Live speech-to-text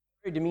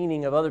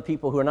demeaning of other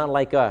people who are not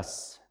like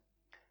us.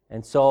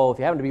 And so if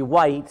you happen to be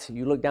white,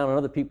 you look down on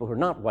other people who are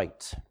not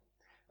white.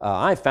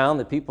 I found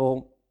that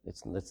people,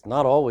 it's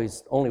not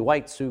always only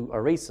whites who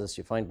are racist.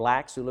 You find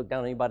blacks who look down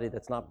on anybody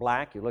that's not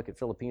black. You look at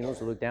Filipinos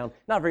who look down.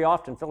 Not very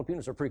often.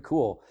 Filipinos are pretty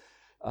cool.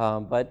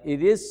 But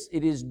it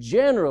is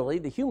generally,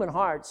 the human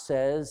heart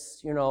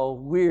says,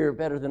 we're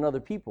better than other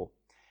people.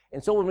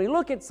 And so when we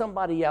look at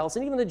somebody else,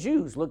 and even the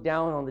Jews look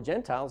down on the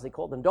Gentiles, they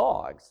call them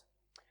dogs.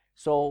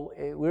 So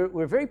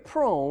we're very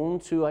prone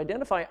to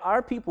identify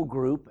our people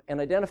group and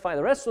identify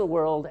the rest of the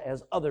world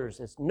as others,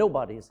 as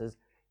nobodies, as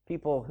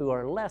people who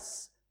are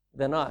less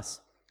than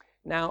us.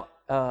 Now,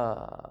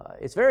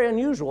 it's very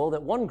unusual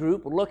that one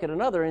group will look at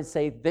another and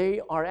say they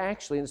are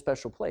actually in a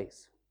special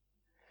place.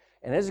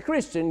 And as a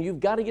Christian, you've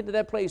got to get to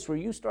that place where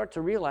you start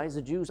to realize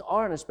the Jews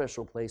are in a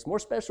special place, more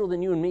special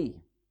than you and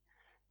me.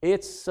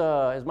 It's,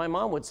 as my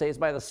mom would say, it's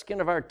by the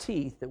skin of our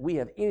teeth that we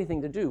have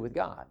anything to do with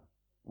God.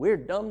 We're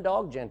dumb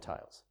dog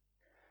Gentiles.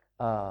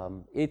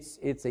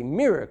 It's a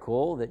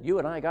miracle that you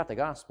and I got the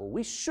gospel.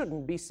 We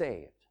shouldn't be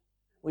saved.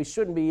 We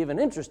shouldn't be even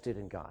interested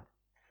in God.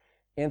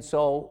 And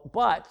so,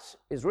 but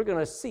as we're going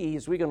to see,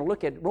 as we're going to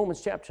look at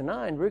Romans chapter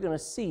 9, we're going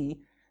to see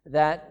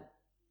that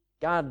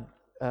God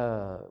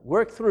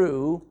worked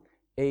through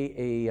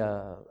a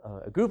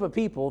group of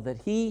people that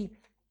he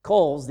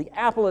calls the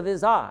apple of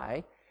his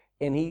eye,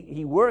 and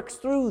he works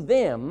through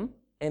them,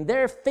 and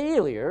their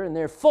failure and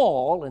their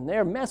fall and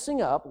their messing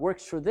up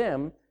works for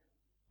them,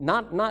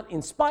 not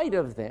in spite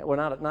of them, or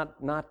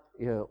not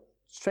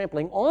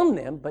trampling on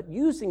them, but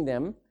using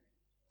them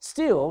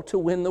still to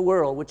win the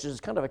world, which is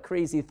kind of a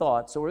crazy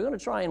thought. So we're going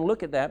to try and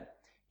look at that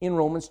in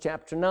Romans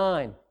chapter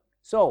 9.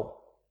 So,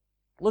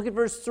 look at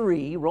verse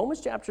 3,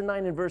 Romans chapter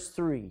 9 and verse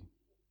 3.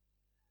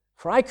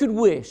 For I could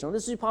wish, now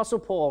this is the Apostle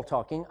Paul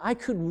talking, I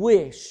could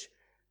wish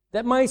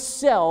that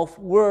myself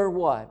were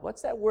what?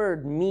 What's that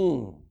word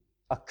mean?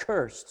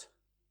 Accursed.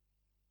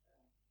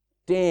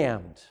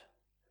 Damned.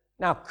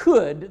 Now,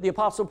 could the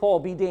Apostle Paul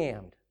be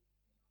damned?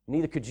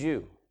 Neither could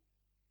you.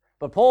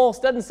 But Paul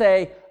doesn't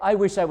say, I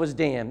wish I was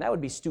damned. That would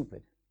be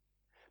stupid.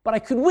 But I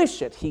could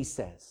wish it, he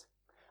says.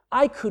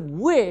 I could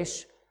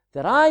wish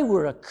that I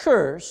were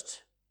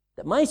accursed,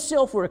 that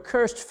myself were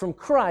accursed from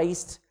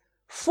Christ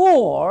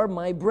for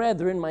my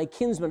brethren, my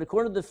kinsmen,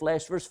 according to the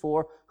flesh, verse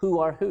 4, who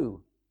are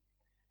who?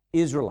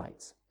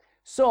 Israelites.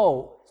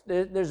 So,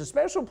 there's a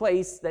special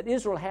place that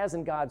Israel has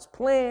in God's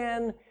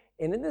plan,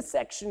 and in this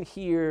section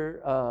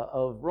here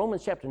of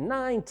Romans chapter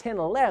 9, 10,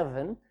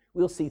 11,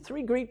 we'll see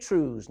three great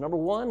truths. Number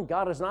one,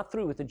 God is not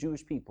through with the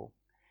Jewish people.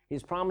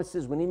 His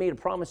promises, when he made a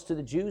promise to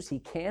the Jews, he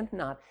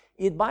cannot.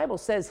 The Bible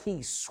says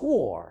he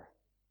swore.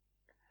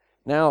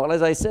 Now,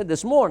 as I said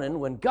this morning,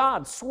 when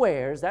God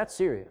swears, that's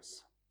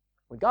serious.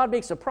 When God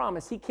makes a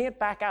promise, he can't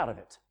back out of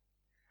it.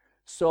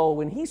 So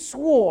when he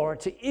swore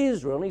to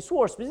Israel, and he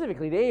swore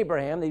specifically to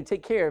Abraham that he'd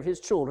take care of his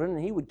children,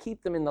 and he would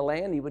keep them in the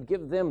land, he would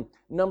give them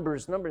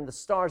numbering the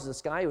stars of the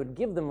sky, he would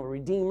give them a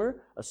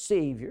redeemer, a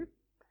savior.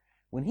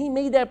 When he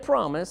made that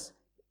promise,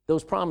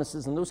 those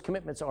promises and those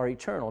commitments are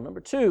eternal.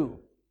 Number two,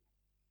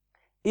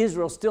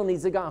 Israel still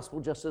needs the gospel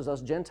just as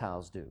us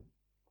Gentiles do.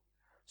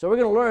 So we're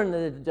going to learn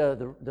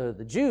that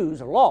the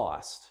Jews are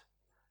lost.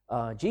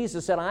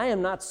 Jesus said, I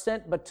am not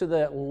sent but to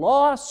the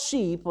lost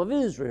sheep of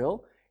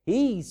Israel.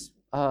 He's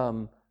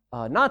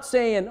not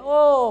saying,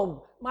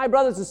 oh, my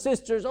brothers and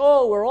sisters,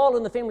 oh, we're all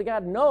in the family of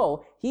God.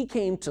 No, he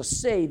came to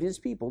save his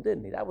people,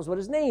 didn't he? That was what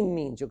his name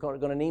means. You're going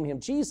to name him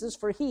Jesus,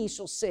 for he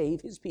shall save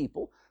his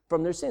people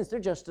from their sins. They're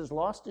just as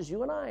lost as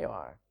you and I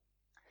are.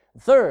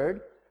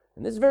 Third,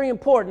 and this is very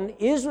important,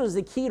 Israel is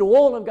the key to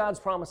all of God's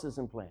promises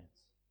and plans.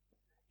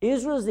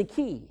 Israel is the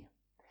key.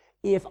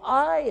 If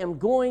I am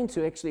going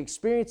to actually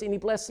experience any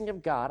blessing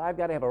of God, I've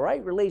got to have a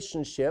right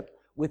relationship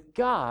with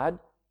God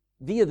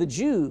via the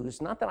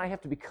Jews. Not that I have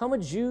to become a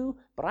Jew,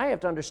 but I have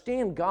to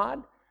understand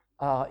God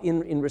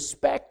in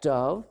respect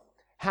of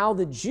how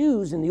the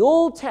Jews in the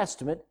Old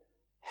Testament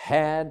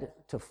had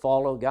to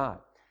follow God.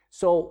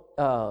 So,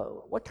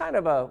 what kind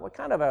of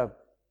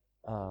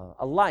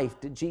a life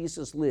did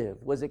Jesus live?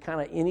 Was it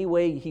kind of any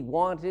way he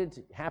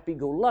wanted,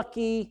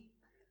 happy-go-lucky?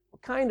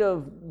 What kind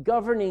of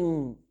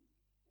governing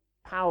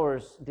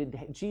powers did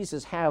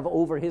Jesus have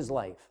over his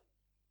life?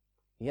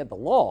 He had the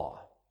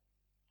law.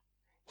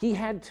 He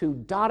had to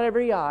dot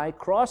every I,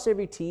 cross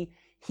every T.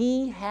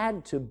 He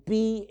had to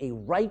be a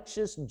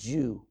righteous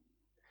Jew.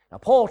 Now,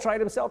 Paul tried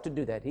himself to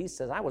do that. He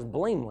says, I was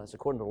blameless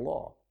according to the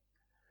law.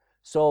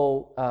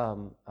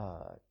 So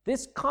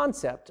this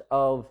concept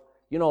of,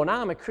 now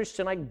I'm a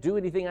Christian, I can do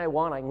anything I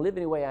want, I can live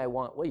any way I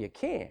want. Well, you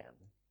can,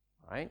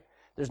 right?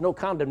 There's no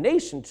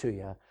condemnation to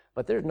you,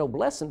 but there's no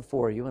blessing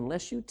for you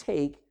unless you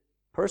take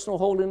personal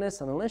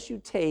holiness and unless you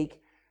take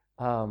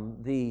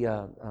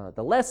the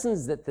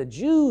lessons that the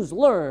Jews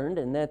learned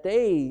and that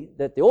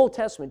the Old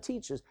Testament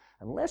teaches.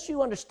 Unless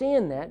you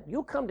understand that,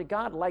 you'll come to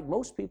God like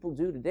most people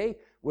do today,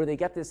 where they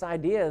got this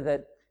idea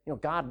that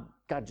God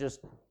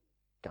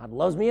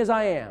loves me as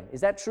I am. Is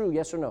that true?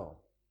 Yes or no?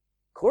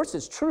 Of course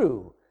it's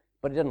true,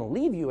 but it doesn't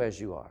leave you as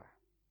you are.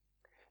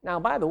 Now,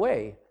 by the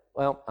way,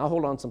 Well, I'll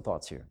hold on some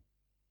thoughts here.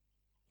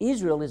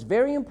 Israel is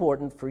very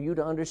important for you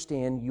to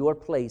understand your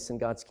place in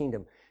God's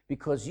kingdom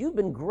because you've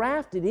been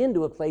grafted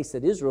into a place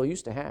that Israel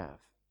used to have.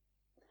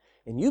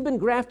 And you've been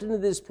grafted into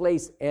this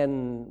place,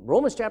 and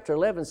Romans chapter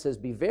 11 says,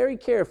 be very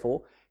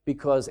careful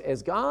because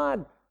as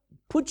God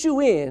puts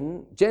you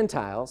in,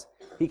 Gentiles,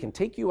 He can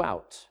take you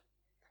out.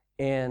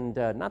 And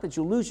not that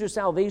you'll lose your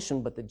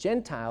salvation, but the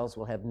Gentiles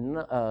will have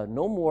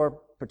no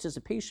more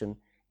participation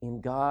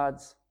in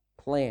God's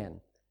plan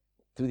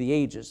through the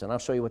ages. And I'll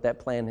show you what that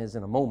plan is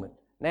in a moment.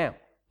 Now,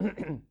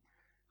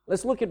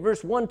 let's look at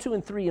verse 1, 2,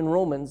 and 3 in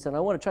Romans, and I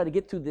want to try to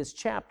get through this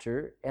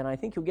chapter, and I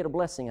think you'll get a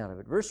blessing out of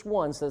it. Verse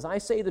 1 says, I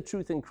say the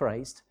truth in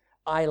Christ,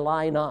 I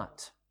lie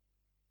not.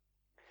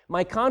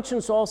 My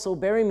conscience also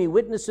bearing me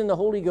witness in the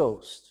Holy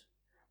Ghost.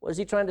 What is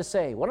he trying to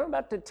say? What I'm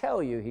about to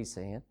tell you, he's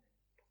saying,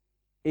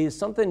 is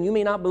something you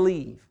may not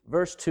believe.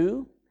 Verse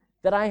 2,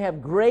 that I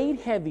have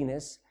great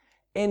heaviness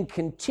and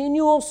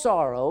continual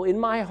sorrow in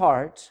my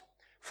heart,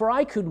 for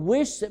I could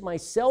wish that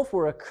myself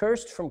were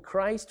accursed from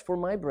Christ for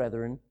my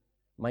brethren,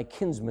 my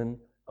kinsmen,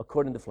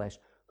 according to the flesh.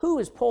 Who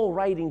is Paul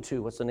writing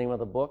to? What's the name of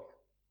the book?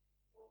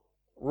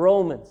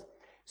 Romans.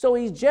 So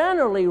he's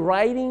generally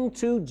writing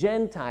to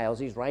Gentiles.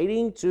 He's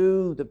writing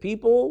to the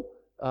people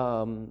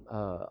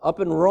up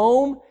in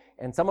Rome,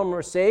 and some of them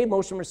are saved,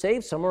 most of them are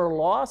saved, some are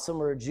lost,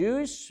 some are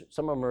Jewish,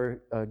 some of them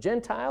are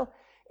Gentile.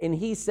 And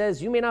he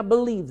says, you may not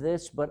believe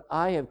this, but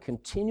I have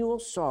continual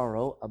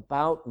sorrow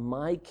about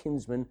my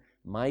kinsmen,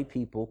 my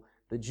people,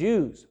 the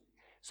Jews.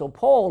 So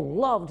Paul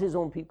loved his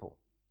own people.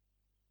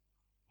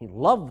 He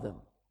loved them.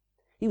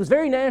 He was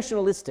very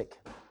nationalistic.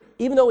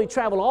 Even though he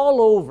traveled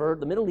all over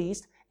the Middle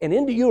East and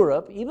into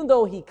Europe, even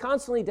though he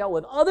constantly dealt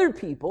with other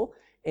people,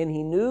 and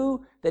he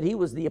knew that he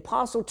was the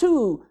apostle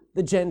to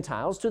the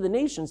Gentiles, to the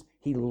nations,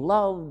 he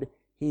loved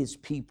his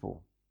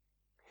people.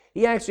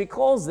 He actually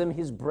calls them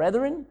his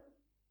brethren,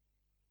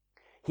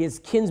 his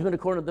kinsmen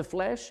according to the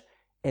flesh,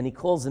 and he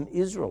calls them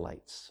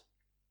Israelites.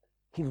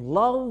 He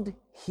loved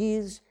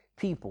his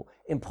people.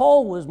 And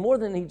Paul was more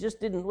than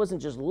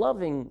wasn't just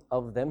loving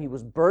of them, he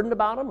was burdened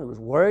about them, he was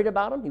worried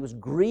about them, he was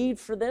grieved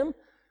for them.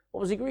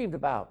 What was he grieved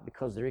about?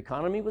 Because their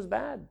economy was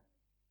bad.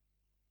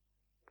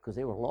 Because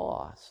they were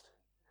lost.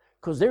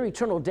 Because their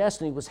eternal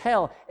destiny was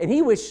hell. And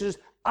he wishes,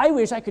 I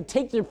wish I could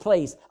take their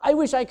place. I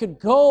wish I could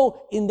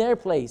go in their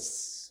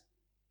place.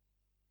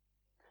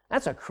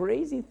 That's a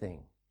crazy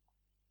thing.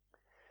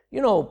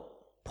 You know,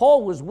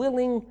 Paul was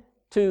willing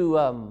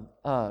to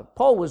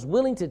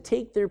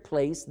take their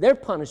place, their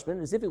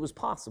punishment, as if it was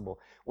possible.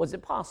 Was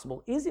it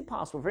possible? Is it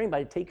possible for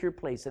anybody to take your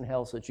place in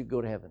hell so that you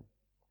go to heaven?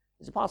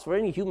 Is it possible for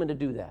any human to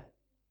do that?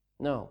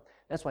 No.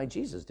 That's why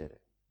Jesus did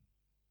it.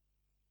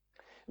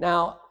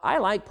 Now, I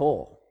like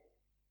Paul.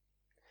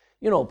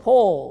 You know,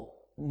 Paul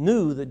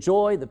knew the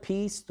joy, the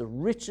peace, the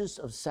riches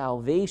of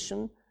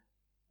salvation,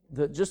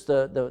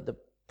 the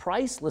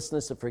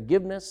pricelessness of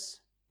forgiveness,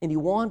 and he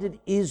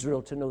wanted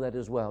Israel to know that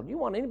as well. Do you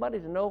want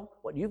anybody to know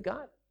what you've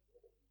got?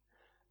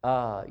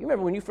 You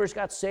remember when you first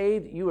got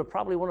saved, you were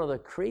probably one of the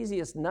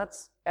craziest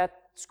nuts at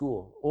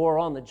school or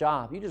on the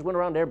job. You just went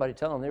around to everybody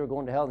telling them they were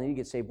going to hell and then you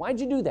get saved. Why'd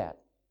you do that?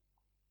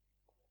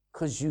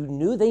 Because you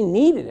knew they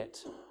needed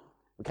it.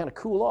 We kind of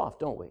cool off,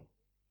 don't we?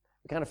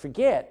 We kind of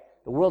forget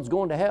the world's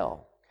going to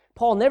hell.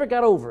 Paul never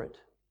got over it.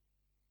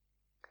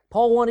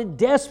 Paul wanted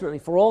desperately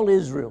for all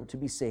Israel to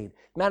be saved.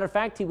 Matter of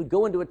fact, he would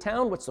go into a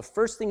town. What's the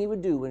first thing he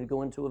would do when he'd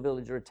go into a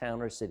village or a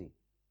town or a city?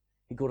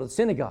 He'd go to the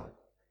synagogue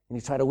and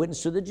he'd try to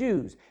witness to the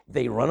Jews.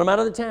 They'd run him out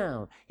of the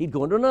town. He'd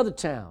go into another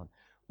town.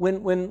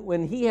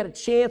 When he had a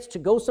chance to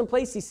go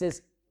someplace, he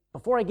says,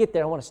 before I get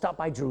there, I want to stop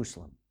by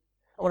Jerusalem.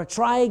 I want to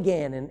try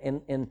again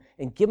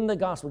and give them the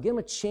gospel, give them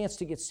a chance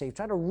to get saved,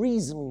 try to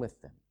reason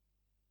with them.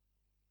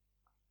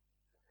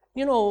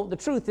 You know, the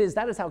truth is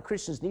that is how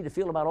Christians need to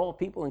feel about all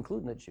people,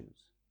 including the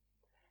Jews.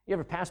 You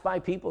ever pass by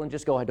people and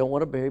just go, I don't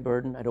want to bear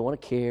burden, I don't want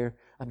to care,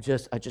 I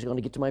just want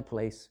to get to my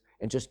place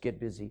and just get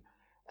busy.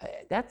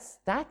 That's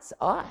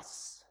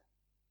us.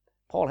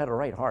 Paul had a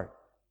right heart.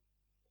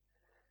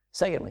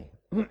 Secondly,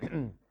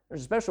 there's a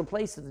special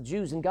place to the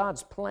Jews in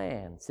God's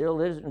plan. Still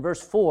in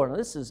verse 4. Now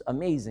this is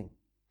amazing.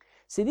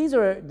 See,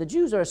 the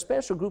Jews are a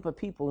special group of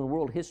people in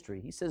world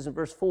history. He says in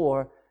verse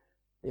 4,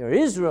 they are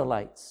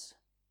Israelites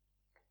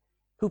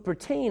to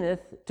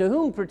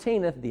whom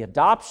pertaineth the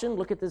adoption,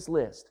 look at this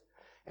list,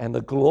 and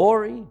the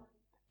glory,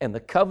 and the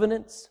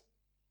covenants,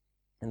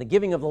 and the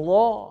giving of the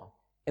law,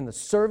 and the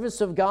service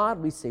of God,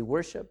 we say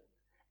worship,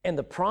 and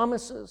the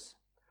promises,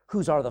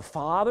 whose are the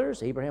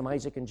fathers, Abraham,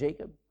 Isaac, and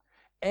Jacob,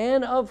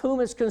 and of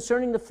whom is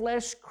concerning the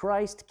flesh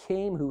Christ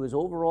came, who is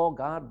over all,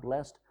 God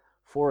blessed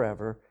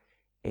forever.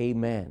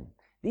 Amen.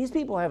 These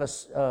people have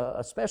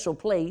a special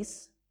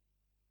place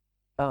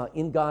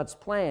in God's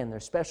plan. They're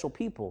special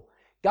people.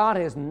 God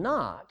has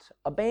not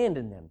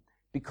abandoned them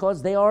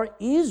because they are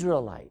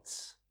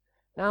Israelites.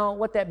 Now,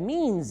 what that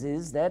means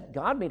is that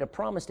God made a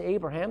promise to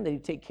Abraham that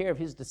he'd take care of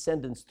his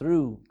descendants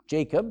through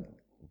Jacob,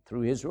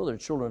 through Israel, they're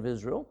children of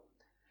Israel.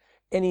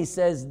 And he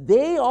says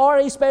they are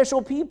a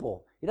special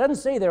people. He doesn't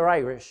say they're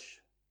Irish.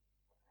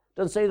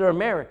 Doesn't say they're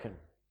American.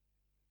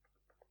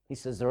 He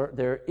says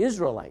they're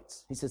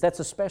Israelites. He says that's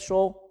a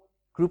special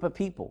group of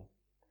people.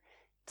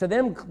 To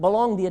them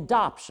belong the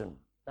adoption.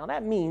 Now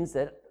that means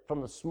that from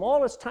the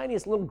smallest,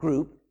 tiniest little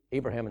group,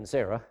 Abraham and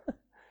Sarah,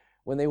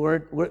 when they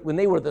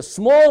were the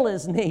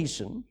smallest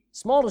nation,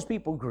 smallest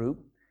people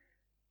group,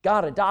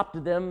 God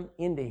adopted them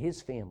into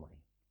his family.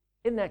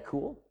 Isn't that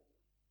cool?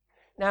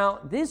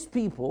 Now, these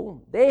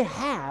people, they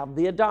have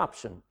the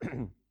adoption.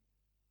 And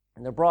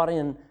they're brought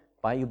in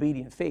by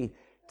obedient faith.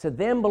 To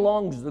them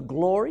belongs the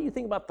glory. You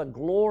think about the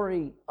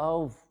glory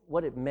of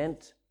what it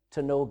meant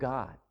to know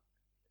God.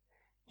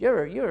 Do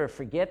you ever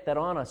forget that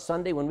on a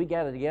Sunday when we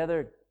gather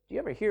together, do you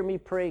ever hear me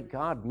pray,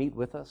 God, meet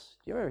with us?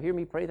 Do you ever hear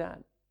me pray that?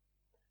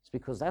 It's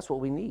because that's what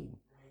we need.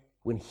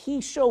 When he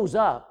shows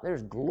up,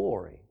 there's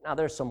glory. Now,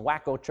 there's some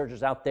wacko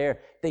churches out there.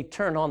 They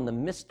turn on the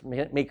mist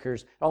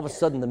makers. All of a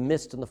sudden, the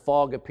mist and the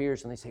fog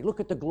appears, and they say, look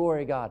at the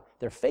glory of God.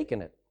 They're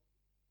faking it.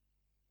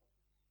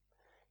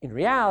 In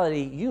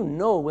reality, you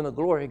know when the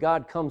glory of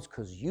God comes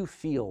because you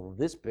feel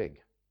this big.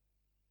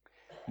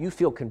 You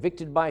feel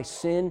convicted by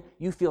sin.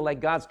 You feel like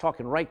God's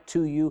talking right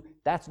to you.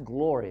 That's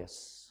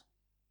glorious.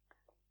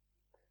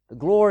 The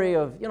glory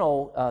of,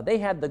 they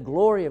had the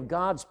glory of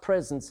God's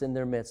presence in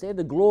their midst. They had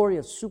the glory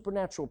of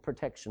supernatural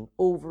protection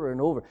over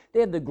and over. They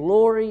had the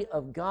glory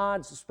of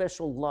God's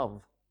special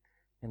love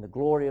and the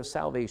glory of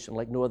salvation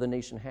like no other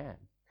nation had.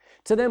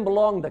 To them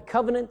belong the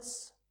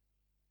covenants.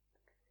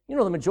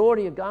 The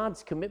majority of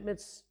God's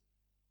commitments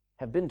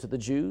have been to the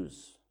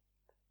Jews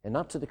and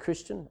not to the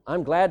Christian.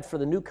 I'm glad for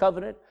the new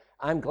covenant.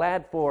 I'm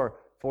glad for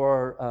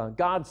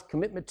God's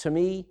commitment to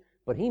me,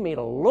 but he made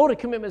a load of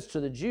commitments to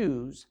the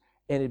Jews.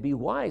 And it'd be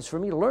wise for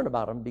me to learn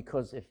about him,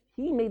 because if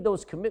he made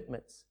those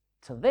commitments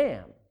to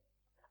them,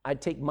 I'd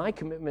take my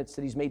commitments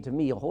that he's made to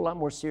me a whole lot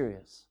more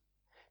serious.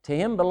 To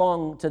them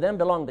belong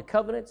the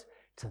covenants.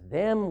 To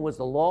them was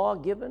the law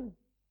given.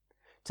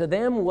 To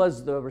them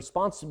was the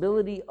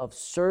responsibility of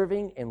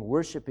serving and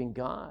worshiping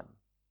God.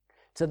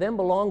 To them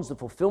belongs the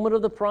fulfillment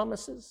of the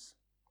promises.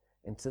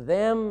 And to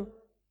them,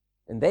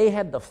 and they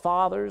had the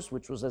fathers,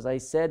 which was, as I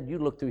said, you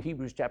look through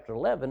Hebrews chapter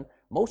 11,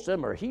 most of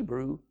them are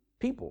Hebrew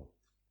people.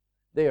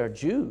 They are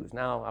Jews.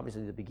 Now,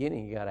 obviously, at the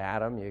beginning, you got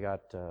Adam, you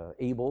got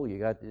Abel, you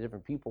got the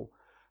different people.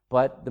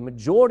 But the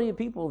majority of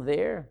people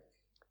there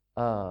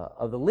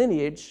of the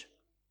lineage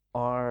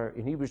are,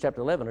 in Hebrews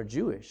chapter 11, are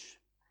Jewish.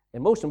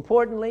 And most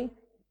importantly,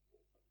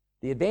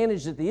 the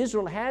advantage that the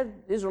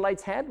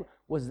Israelites had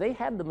was they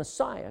had the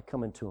Messiah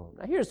coming to them.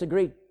 Now, here's the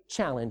great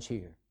challenge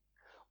here.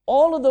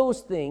 All of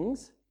those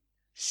things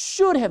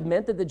should have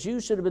meant that the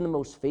Jews should have been the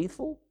most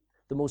faithful,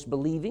 the most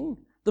believing,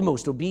 the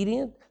most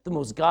obedient, the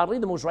most godly,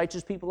 the most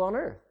righteous people on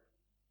earth.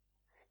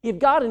 If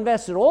God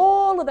invested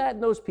all of that in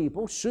those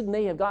people, shouldn't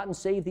they have gotten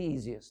saved the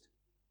easiest?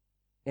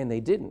 And they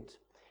didn't.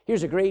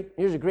 Here's a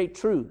great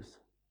truth.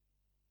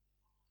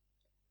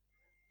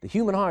 The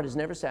human heart is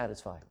never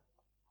satisfied.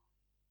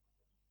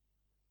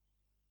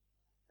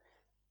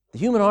 The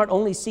human heart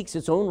only seeks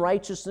its own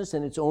righteousness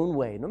in its own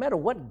way. No matter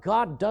what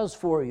God does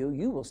for you,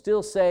 you will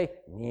still say,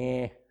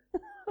 nah.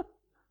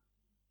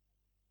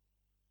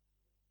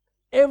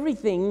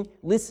 Everything,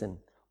 listen,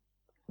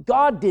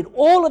 God did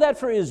all of that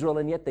for Israel,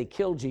 and yet they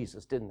killed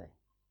Jesus, didn't they?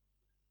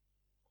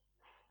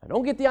 I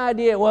don't get the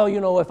idea, well,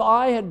 if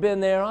I had been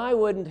there, I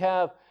wouldn't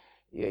have.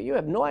 You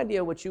have no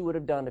idea what you would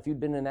have done if you'd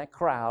been in that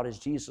crowd as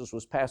Jesus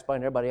was passed by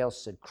and everybody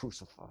else said,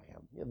 crucify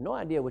him. You have no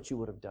idea what you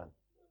would have done.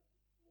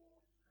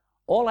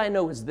 All I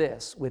know is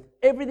this, with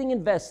everything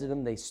invested in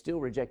them, they still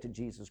rejected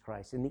Jesus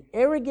Christ. And the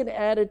arrogant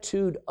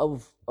attitude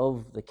of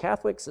the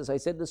Catholics, as I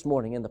said this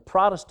morning, and the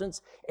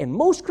Protestants, and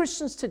most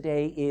Christians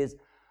today is,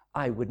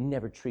 I would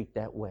never treat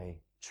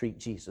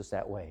Jesus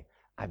that way.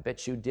 I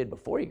bet you did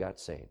before you got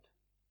saved.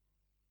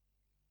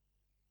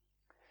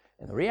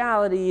 And the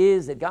reality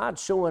is that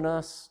God's showing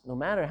us, no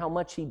matter how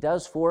much he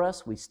does for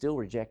us, we still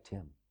reject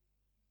him.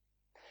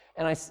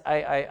 And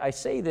I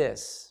say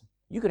this,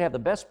 you could have the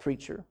best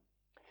preacher,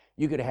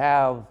 you could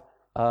have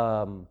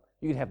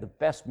the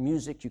best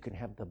music, you could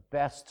have the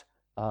best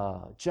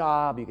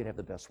job, you could have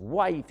the best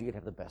wife, you could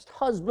have the best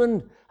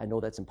husband. I know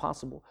that's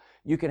impossible.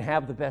 You can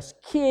have the best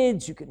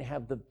kids, you can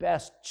have the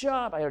best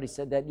job. I already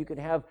said that. You can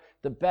have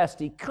the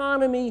best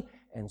economy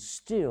and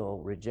still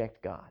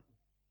reject God.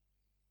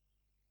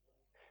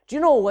 Do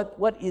you know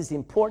what is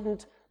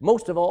important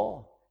most of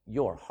all?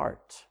 Your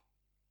heart.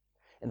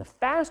 And the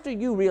faster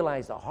you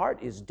realize the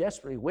heart is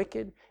desperately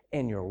wicked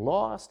and you're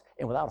lost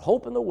and without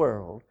hope in the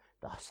world,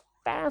 the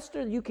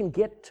faster you can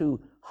get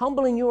to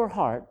humbling your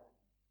heart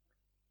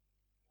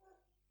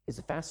is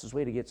the fastest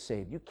way to get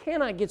saved. You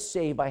cannot get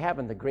saved by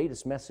having the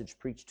greatest message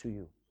preached to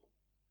you.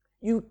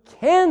 You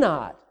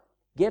cannot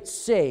get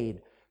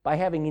saved by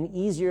having an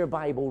easier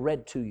Bible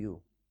read to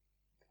you.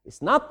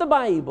 It's not the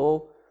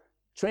Bible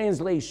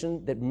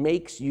translation that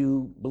makes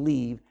you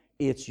believe.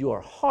 It's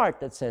your heart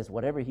that says,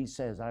 whatever he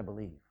says, I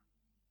believe.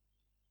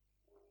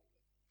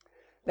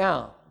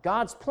 Now,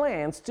 God's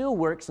plan still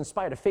works in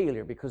spite of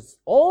failure, because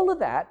all of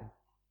that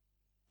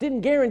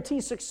didn't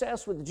guarantee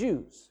success with the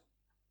Jews.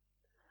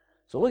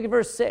 So look at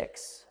verse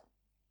 6.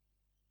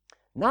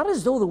 not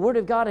as though the word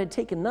of God had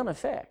taken none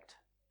effect.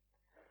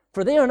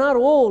 For they are not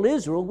all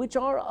Israel which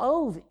are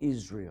of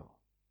Israel.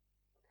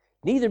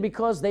 Neither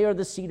because they are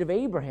the seed of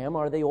Abraham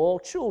are they all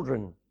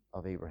children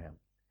of Abraham.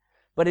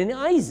 But in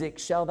Isaac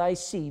shall thy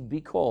seed be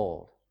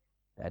called.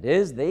 That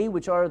is, they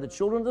which are the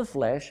children of the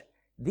flesh,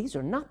 these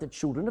are not the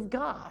children of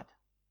God,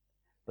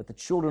 but the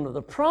children of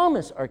the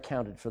promise are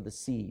counted for the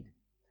seed.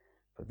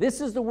 For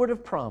this is the word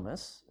of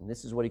promise, and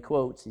this is what he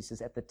quotes. He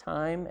says, at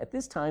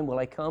this time will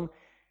I come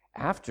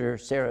after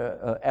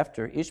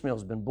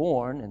Ishmael's been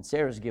born and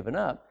Sarah's given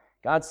up.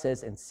 God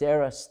says, and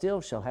Sarah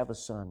still shall have a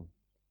son.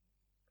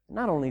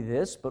 Not only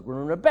this, but when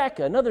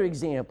Rebekah, another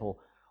example,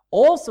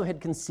 also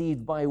had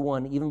conceived by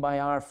one, even by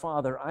our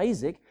father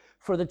Isaac,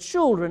 for the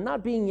children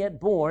not being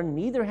yet born,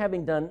 neither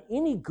having done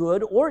any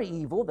good or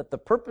evil, that the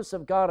purpose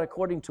of God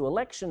according to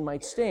election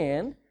might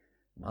stand,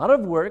 not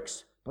of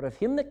works, but of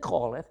him that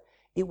calleth,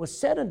 it was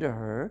said unto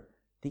her,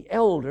 the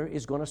elder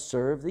is going to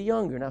serve the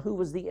younger. Now, who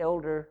was the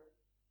elder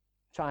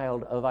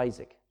child of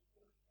Isaac?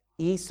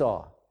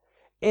 Esau.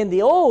 And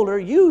the older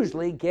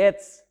usually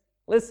gets,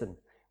 listen,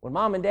 when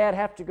mom and dad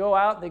have to go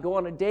out, they go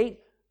on a date,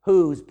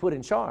 who's put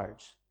in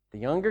charge? The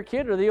younger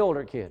kid or the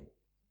older kid?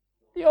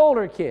 The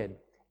older kid.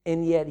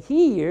 And yet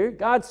here,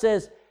 God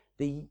says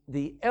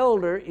the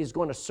elder is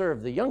going to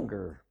serve the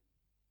younger.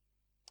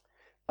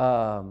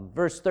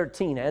 Verse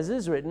 13, as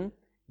is written,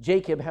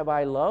 Jacob have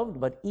I loved,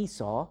 but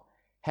Esau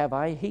have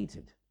I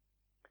hated.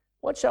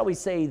 What shall we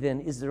say then?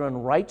 Is there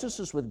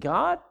unrighteousness with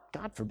God?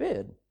 God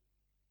forbid.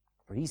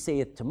 For he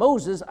saith to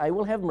Moses, I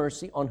will have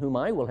mercy on whom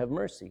I will have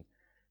mercy.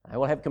 I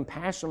will have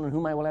compassion on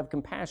whom I will have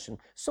compassion.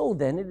 So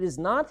then it is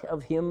not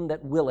of him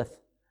that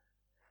willeth,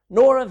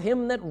 nor of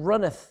him that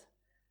runneth,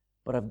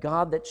 but of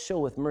God that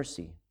showeth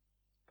mercy.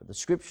 For the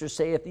scripture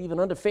saith even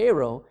unto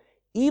Pharaoh,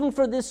 even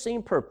for this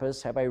same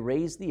purpose have I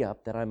raised thee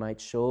up, that I might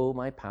show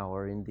my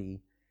power in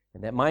thee,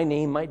 and that my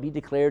name might be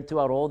declared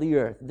throughout all the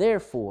earth.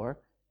 Therefore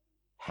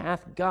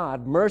hath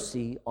God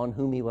mercy on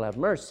whom he will have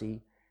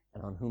mercy,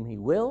 and on whom he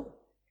will,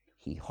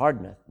 he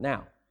hardeneth.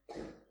 Now,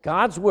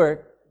 God's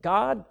work,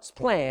 God's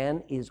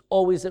plan is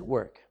always at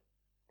work.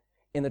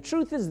 And the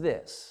truth is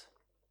this: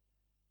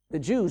 the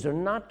Jews are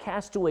not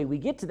cast away. We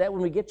get to that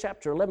when we get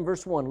chapter 11,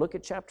 verse 1. Look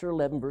at chapter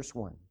 11, verse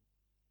 1.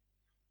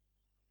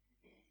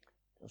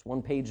 Just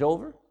one page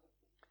over.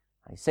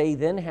 I say,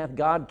 then hath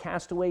God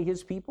cast away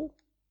his people?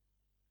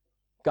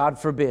 God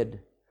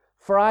forbid.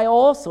 For I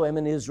also am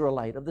an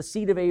Israelite, of the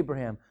seed of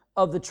Abraham,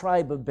 of the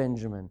tribe of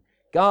Benjamin.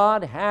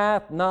 God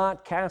hath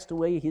not cast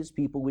away his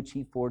people which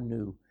he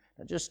foreknew.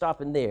 Now just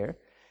stopping there.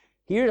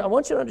 Here, I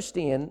want you to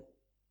understand,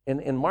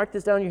 and mark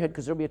this down in your head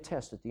because there'll be a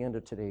test at the end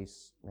of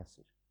today's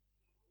message.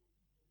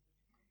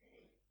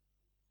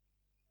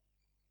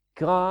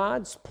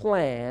 God's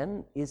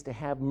plan is to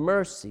have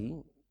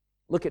mercy.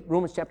 Look at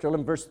Romans chapter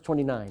 11, verse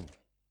 29.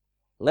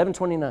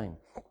 11:29.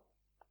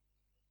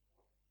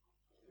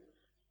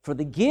 For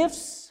the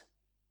gifts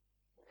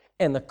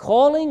and the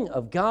calling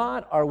of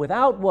God are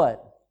without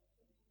what?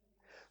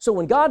 So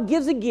when God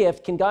gives a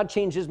gift, can God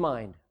change his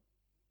mind?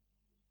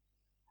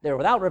 They're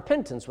without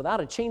repentance,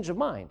 without a change of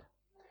mind.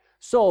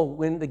 So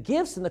when the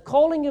gifts and the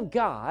calling of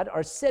God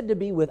are said to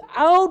be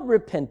without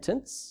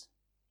repentance,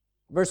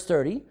 verse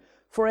 30,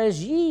 for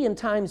as ye in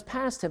times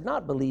past have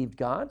not believed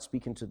God,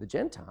 speaking to the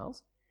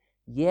Gentiles,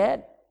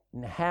 yet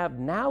have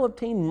now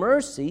obtained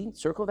mercy,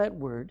 circle that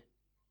word,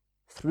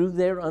 through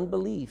their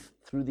unbelief,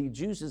 through the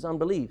Jews'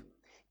 unbelief.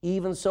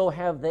 Even so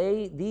have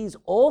these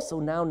also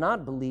now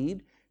not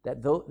believed,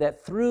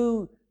 that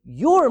through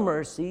your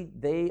mercy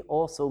they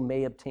also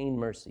may obtain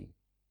mercy.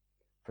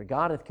 For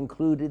God hath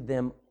concluded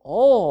them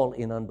all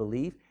in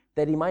unbelief,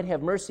 that he might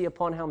have mercy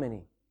upon how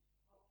many?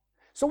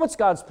 So what's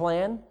God's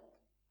plan?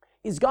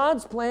 Is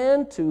God's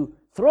plan to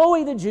throw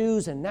away the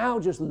Jews and now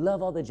just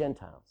love all the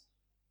Gentiles?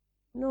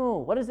 No.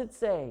 What does it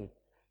say?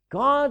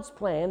 God's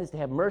plan is to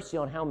have mercy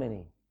on how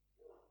many?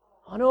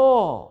 On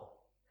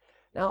all.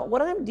 Now,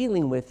 what I'm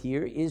dealing with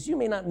here is, you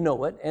may not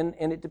know it, and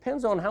it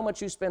depends on how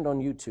much you spend on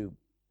YouTube,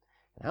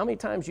 and how many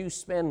times you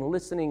spend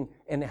listening,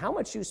 and how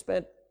much you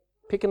spent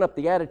picking up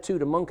the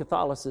attitude among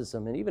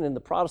Catholicism and even in the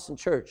Protestant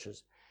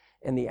churches.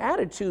 And the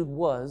attitude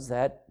was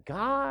that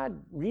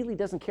God really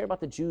doesn't care about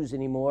the Jews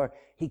anymore.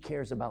 He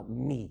cares about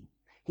me.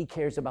 He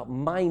cares about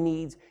my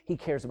needs. He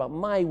cares about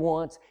my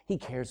wants. He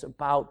cares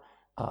about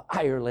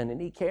Ireland,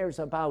 and he cares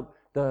about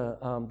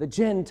the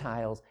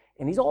Gentiles,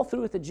 and he's all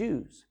through with the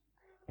Jews.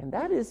 And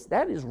that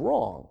is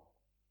wrong.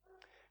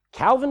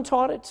 Calvin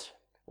taught it.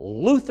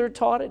 Luther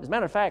taught it. As a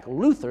matter of fact,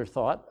 Luther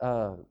thought,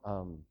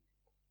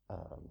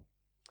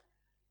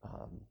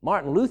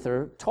 Martin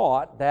Luther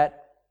taught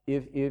that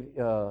if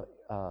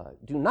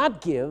do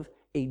not give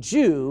a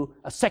Jew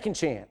a second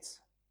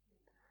chance.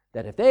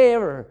 That if they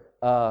ever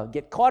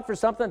get caught for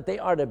something, they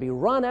are to be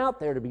run out,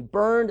 they are to be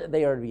burned,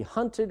 they are to be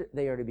hunted,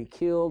 they are to be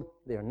killed,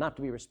 they are not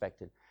to be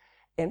respected.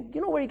 And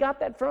you know where he got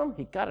that from?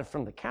 He got it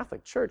from the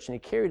Catholic Church, and he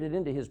carried it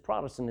into his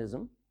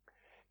Protestantism.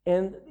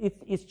 And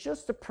it's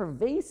just a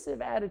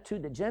pervasive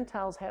attitude that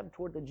Gentiles have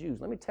toward the Jews.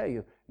 Let me tell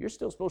you, you're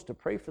still supposed to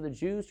pray for the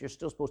Jews. You're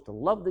still supposed to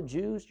love the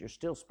Jews. You're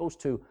still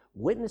supposed to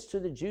witness to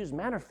the Jews.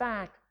 Matter of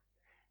fact,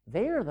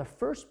 they are the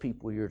first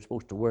people you're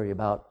supposed to worry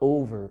about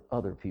over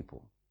other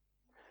people.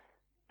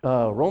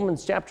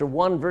 Romans chapter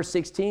 1, verse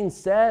 16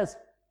 says,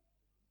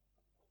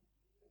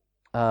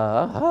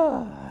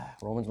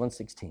 Romans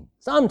 1:16.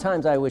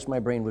 Sometimes I wish my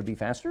brain would be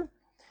faster.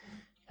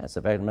 That's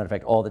a matter of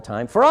fact all the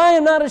time. For I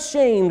am not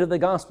ashamed of the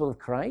gospel of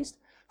Christ,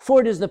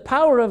 for it is the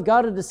power of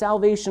God unto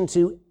salvation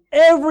to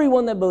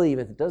everyone that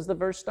believeth. Does the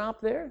verse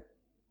stop there?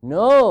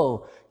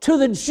 No. To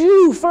the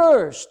Jew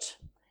first,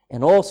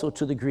 and also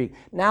to the Greek.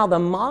 Now the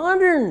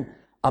modern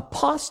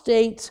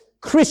apostate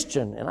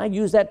Christian, and I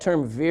use that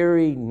term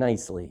very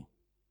nicely,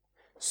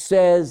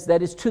 says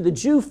that it's to the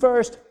Jew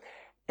first,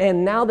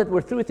 and now that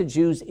we're through with the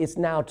Jews, it's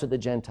now to the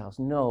Gentiles.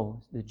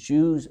 No, the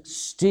Jews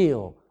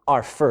still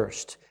are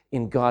first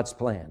in God's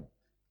plan.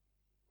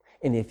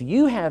 And if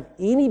you have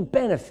any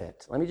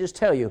benefit, let me just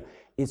tell you,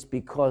 it's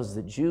because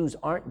the Jews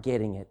aren't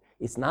getting it.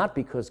 It's not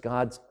because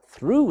God's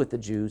through with the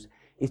Jews.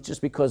 It's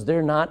just because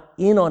they're not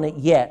in on it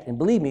yet. And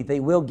believe me,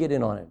 they will get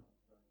in on it.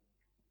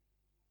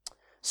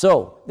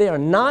 So, they are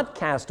not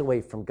cast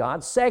away from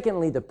God.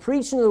 Secondly, the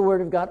preaching of the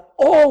Word of God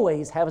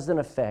always has an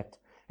effect.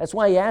 That's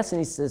why he asks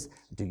and he says,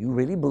 do you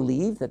really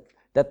believe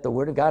that the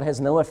Word of God has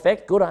no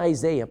effect? Go to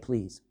Isaiah,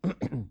 please.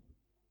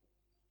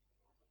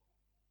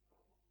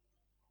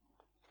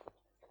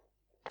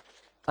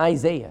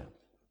 Isaiah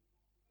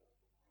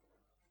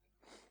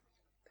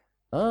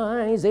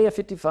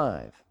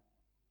 55.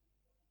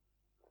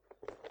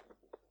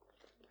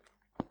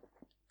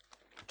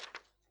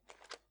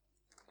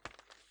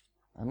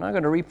 I'm not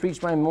going to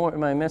re-preach my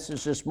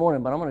message this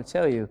morning, but I'm going to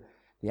tell you,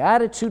 the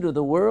attitude of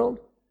the world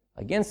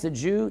against the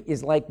Jew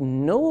is like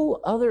no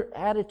other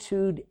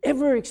attitude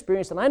ever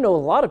experienced. And I know a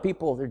lot of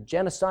people, their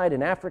genocide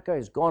in Africa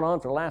has gone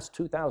on for the last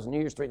 2,000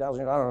 years,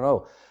 3,000 years, I don't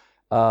know.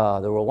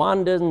 The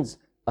Rwandans,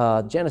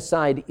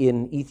 genocide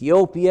in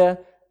Ethiopia.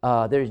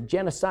 There's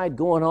genocide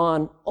going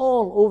on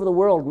all over the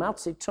world. Mao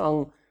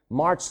Zedong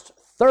marched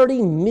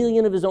 30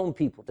 million of his own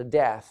people to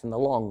death in the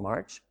Long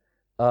March.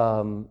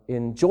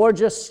 In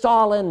Georgia,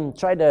 Stalin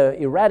tried to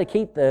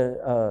eradicate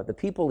the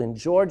people in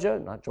Georgia,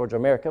 not Georgia,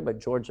 America, but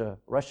Georgia,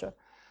 Russia.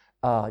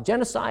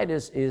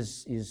 Genocide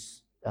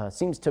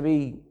seems to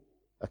be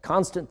a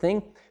constant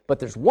thing, but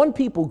there's one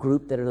people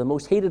group that are the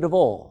most hated of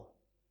all,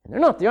 and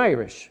they're not the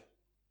Irish.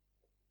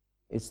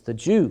 It's the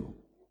Jew.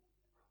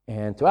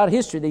 And throughout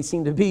history, they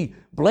seem to be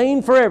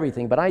blamed for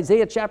everything. But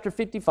Isaiah chapter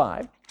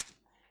 55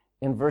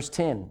 and verse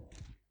 10.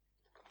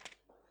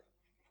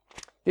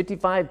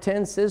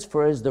 55:10 says,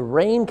 for as the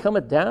rain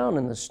cometh down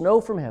and the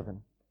snow from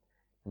heaven,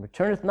 and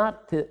returneth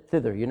not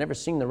thither. You've never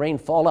seen the rain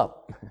fall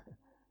up.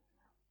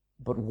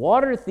 But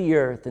watereth the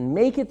earth, and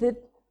maketh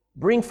it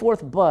bring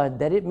forth bud,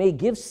 that it may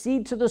give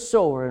seed to the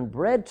sower and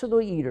bread to the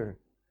eater.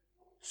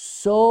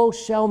 So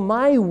shall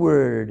my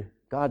word,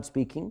 God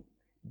speaking,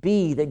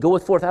 be that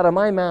goeth forth out of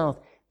my mouth.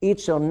 It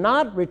shall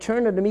not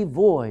return unto me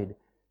void,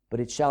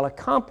 but it shall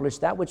accomplish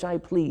that which I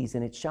please,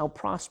 and it shall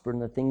prosper in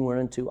the thing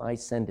whereunto I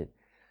send it.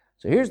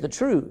 So here's the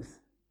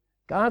truth.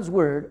 God's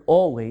word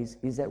always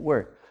is at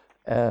work.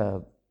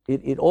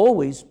 It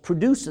always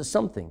produces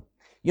something.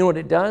 You know what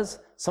it does?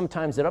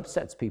 Sometimes it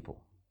upsets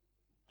people.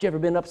 You ever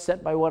been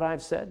upset by what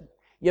I've said?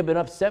 You ever been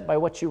upset by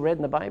what you read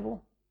in the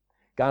Bible?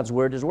 God's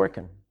word is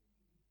working.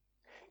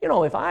 You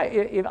know, if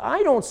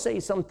I don't say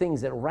some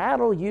things that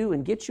rattle you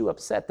and get you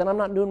upset, then I'm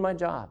not doing my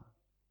job.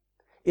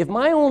 If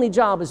my only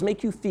job is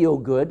make you feel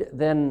good,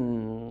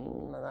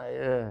 then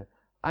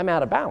I'm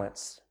out of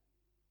balance.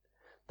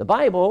 The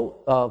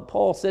Bible,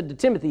 Paul said to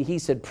Timothy, he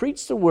said,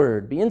 preach the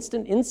word, be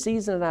instant in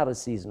season and out of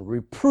season.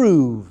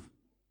 Reprove.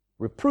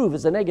 Reprove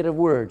is a negative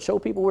word. Show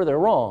people where they're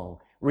wrong.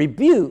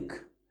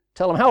 Rebuke.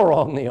 Tell them how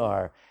wrong they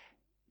are.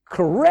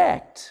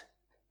 Correct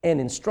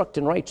and instruct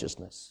in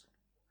righteousness.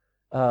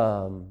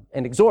 And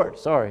exhort.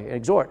 That's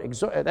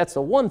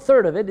the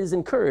 1/3 of it is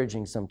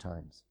encouraging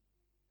sometimes.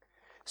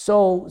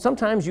 So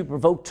sometimes you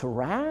provoke to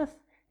wrath,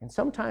 and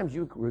sometimes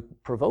you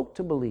provoke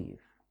to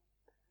believe.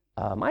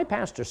 My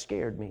pastor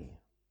scared me.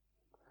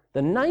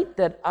 The night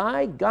that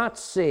I got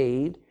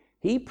saved,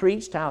 he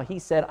preached how he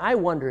said, I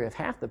wonder if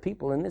half the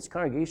people in this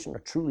congregation are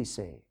truly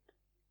saved.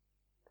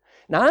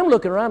 Now I'm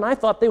looking around, and I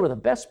thought they were the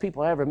best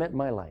people I ever met in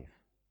my life.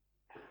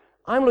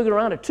 I'm looking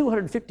around at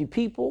 250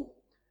 people,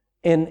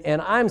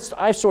 and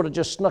I sort of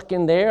just snuck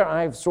in there.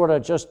 I've sort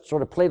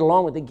of played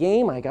along with the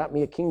game. I got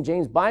me a King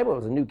James Bible. It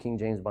was a New King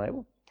James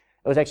Bible.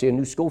 It was actually a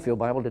New Schofield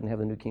Bible. Didn't have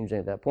the New King James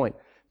at that point.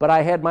 But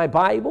I had my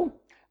Bible.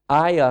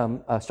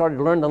 I started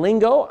to learn the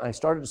lingo. I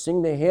started to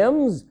sing the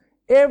hymns.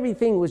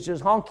 Everything was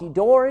just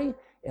honky-dory.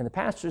 And the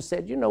pastor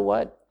said, you know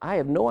what? I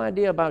have no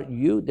idea about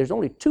you. There's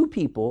only 2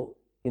 people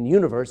in the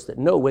universe that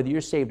know whether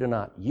you're saved or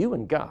not, you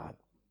and God.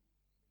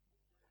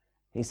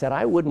 He said,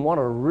 I wouldn't want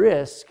to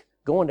risk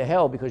going to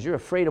hell because you're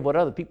afraid of what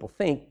other people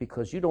think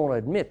because you don't want to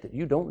admit that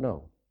you don't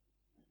know.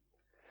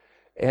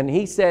 And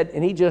he said,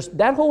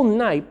 that whole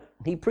night,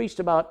 he preached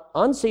about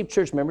unsaved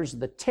church members,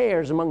 the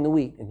tares among the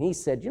wheat. And he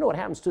said, you know what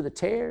happens to the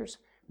tares?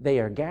 They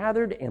are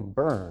gathered and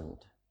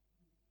burned.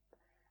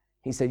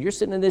 He said, you're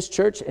sitting in this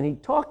church, and he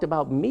talked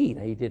about me.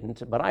 He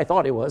didn't, but I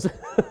thought he was.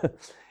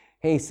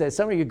 He said,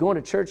 some of you are going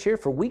to church here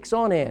for weeks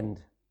on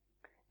end,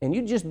 and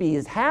you'd just be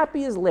as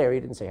happy as Larry.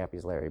 He didn't say happy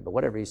as Larry, but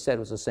whatever he said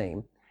was the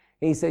same.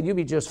 He said, you'll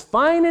be just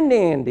fine and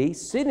dandy,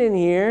 sitting in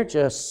here,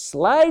 just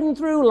sliding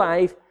through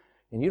life,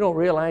 and you don't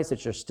realize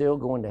that you're still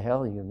going to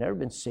hell, and you've never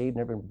been saved,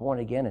 never been born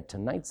again, and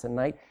tonight's the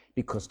night,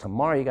 because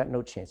tomorrow you got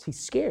no chance. He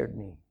scared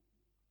me.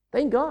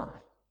 Thank God.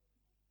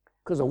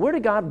 Because the Word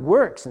of God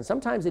works, and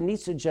sometimes it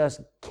needs to just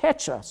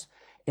catch us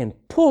and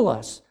pull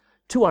us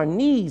to our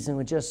knees,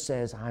 and it just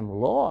says, I'm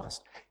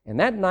lost. And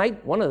that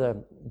night, one of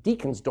the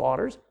deacon's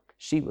daughters,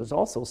 she was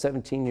also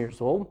 17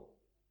 years old,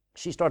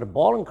 she started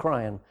bawling,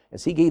 crying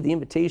as he gave the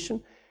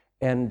invitation,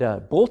 and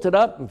bolted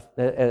up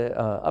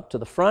to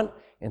the front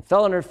and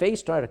fell on her face,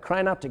 started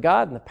crying out to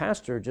God, and the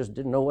pastor just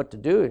didn't know what to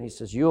do. And he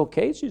says, you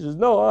okay? She says,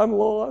 no, I'm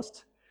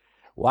lost.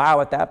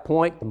 Wow, at that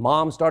point, the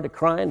mom started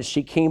crying as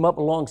she came up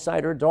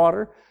alongside her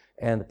daughter,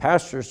 and the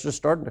pastor's just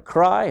starting to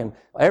cry, and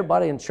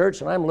everybody in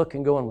church, and I'm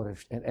looking, going,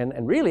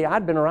 and really,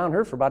 I'd been around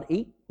her for about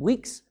 8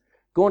 weeks,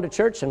 going to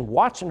church and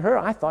watching her.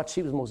 I thought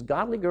she was the most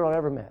godly girl I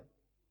ever met.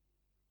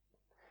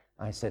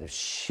 I said, if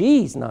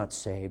she's not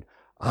saved,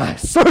 I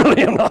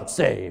certainly am not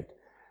saved.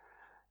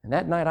 And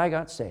that night, I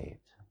got saved.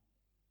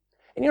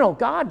 And you know,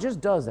 God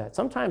just does that.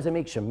 Sometimes it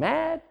makes you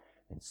mad,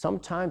 and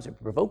sometimes it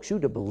provokes you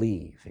to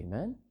believe.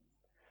 Amen?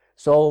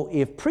 So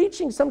if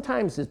preaching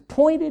sometimes is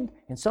pointed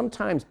and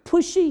sometimes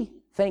pushy,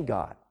 thank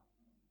God.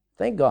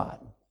 Thank God.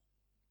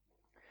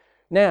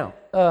 Now,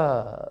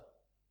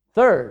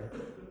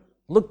 third,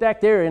 look back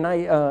there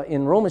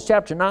in Romans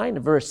chapter 9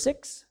 and verse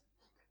 6.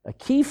 A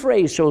key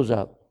phrase shows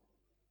up.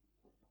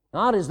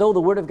 Not as though the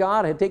word of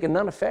God had taken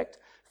none effect,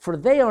 for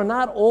they are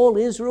not all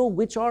Israel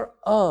which are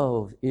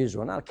of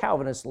Israel. Now,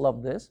 Calvinists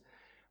love this.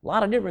 A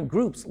lot of different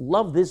groups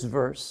love this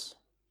verse.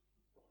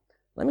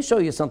 Let me show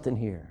you something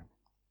here.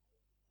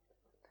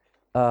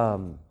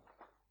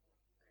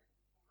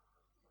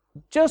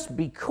 Just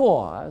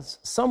because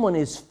someone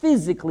is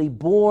physically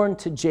born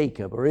to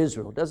Jacob or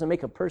Israel doesn't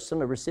make a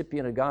person a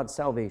recipient of God's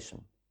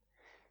salvation.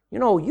 You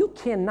know, you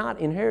cannot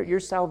inherit your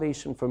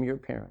salvation from your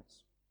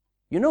parents.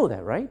 You know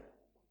that, right?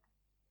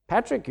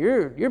 Patrick,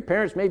 your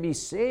parents may be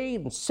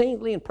saved and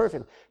saintly and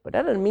perfect, but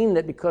that doesn't mean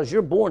that because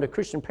you're born to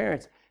Christian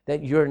parents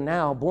that you're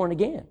now born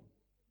again.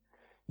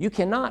 You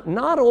cannot,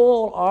 not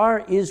all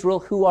are Israel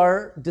who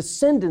are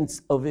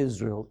descendants of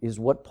Israel, is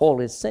what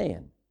Paul is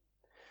saying.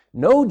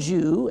 No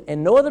Jew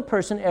and no other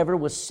person ever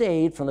was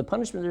saved from the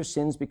punishment of their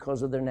sins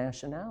because of their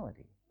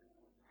nationality.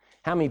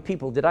 How many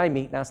people did I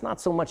meet? Now, it's not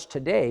so much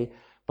today,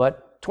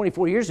 but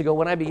 24 years ago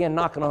when I began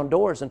knocking on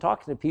doors and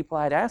talking to people,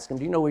 I'd ask them,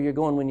 do you know where you're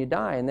going when you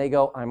die? And they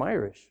go, I'm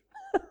Irish.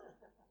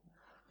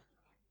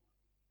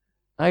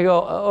 I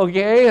go,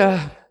 okay.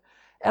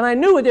 And I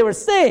knew what they were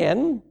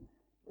saying.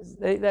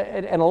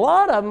 And a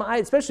lot of them,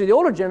 especially the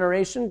older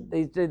generation,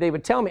 they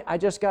would tell me, I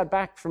just got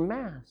back from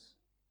Mass.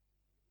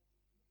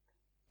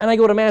 And I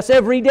go to Mass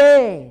every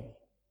day.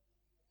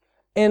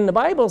 And the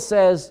Bible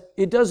says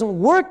it doesn't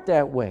work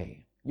that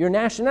way. Your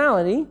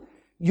nationality,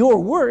 your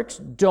works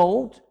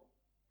don't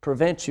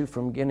prevent you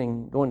from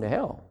going to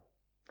hell.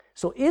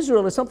 So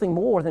Israel is something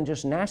more than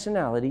just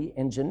nationality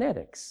and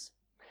genetics.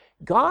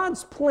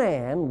 God's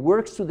plan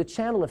works through the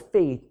channel of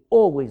faith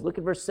always. Look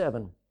at verse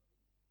 7.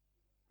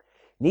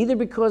 Neither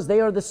because they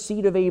are the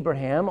seed of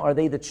Abraham are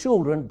they the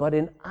children, but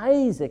in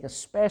Isaac, a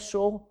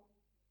special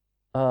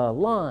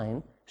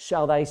line,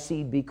 shall thy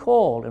seed be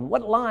called. And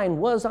what line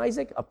was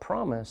Isaac? A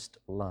promised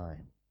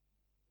line.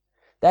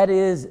 That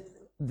is,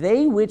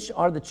 they which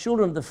are the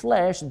children of the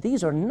flesh,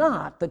 these are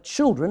not the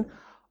children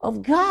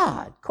of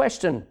God.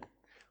 Question,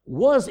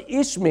 was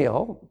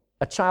Ishmael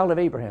a child of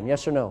Abraham?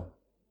 Yes or no?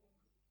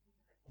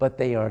 But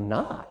they are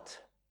not.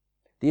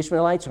 The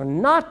Ishmaelites are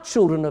not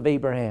children of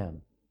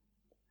Abraham.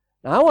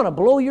 Now, I want to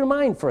blow your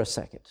mind for a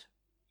second.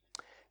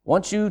 I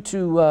want you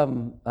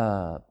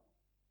to...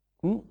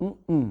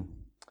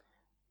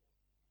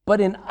 But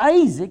in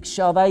Isaac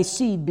shall thy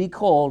seed be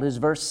called, is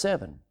verse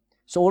 7.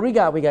 So what we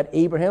got? We got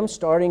Abraham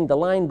starting the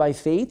line by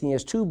faith. He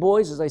has two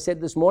boys, as I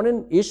said this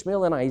morning,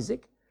 Ishmael and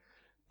Isaac.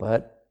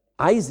 But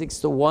Isaac's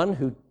the one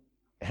who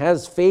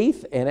has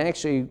faith and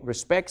actually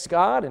respects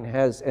God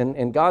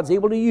and God's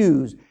able to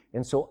use.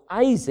 And so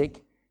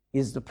Isaac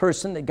is the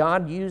person that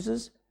God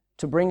uses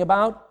to bring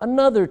about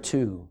another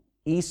two,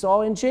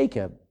 Esau and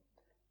Jacob.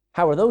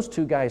 How are those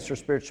two guys for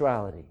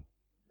spirituality?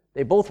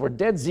 They both were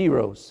dead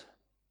zeros.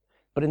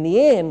 But in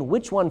the end,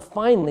 which one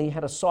finally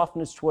had a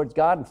softness towards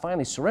God and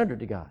finally surrendered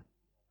to God?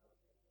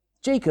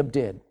 Jacob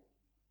did.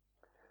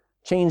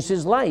 Changed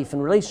his life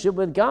and relationship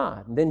with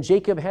God. And then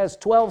Jacob has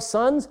 12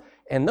 sons,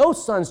 and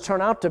those sons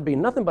turn out to be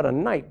nothing but a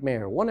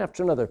nightmare, one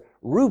after another.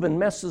 Reuben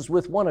messes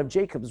with one of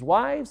Jacob's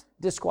wives,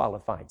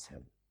 disqualifies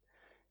him.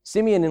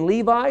 Simeon and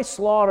Levi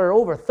slaughter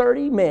over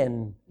 30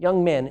 men,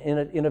 young men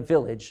in a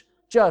village,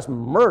 just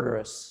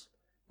murderous.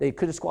 They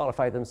could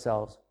disqualify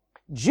themselves.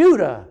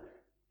 Judah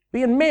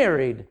being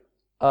married,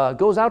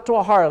 goes out to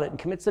a harlot and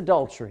commits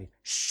adultery,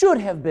 should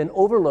have been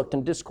overlooked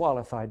and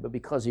disqualified, but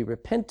because he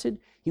repented,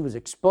 he was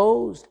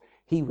exposed,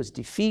 he was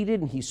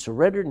defeated, and he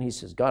surrendered, and he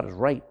says, God is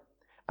right.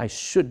 I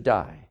should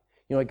die.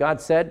 You know what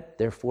God said?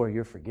 Therefore,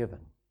 you're forgiven.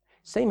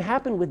 Same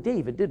happened with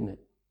David, didn't it?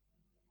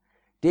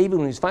 David,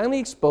 when he was finally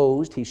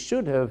exposed, he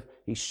should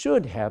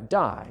have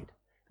died.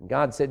 And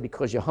God said,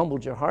 because you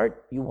humbled your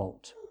heart, you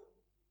won't.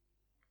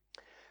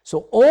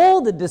 So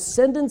all the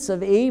descendants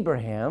of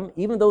Abraham,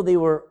 even though they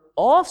were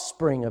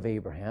offspring of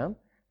Abraham,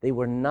 they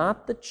were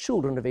not the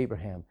children of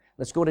Abraham.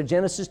 Let's go to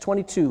Genesis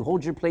 22.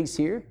 Hold your place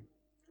here.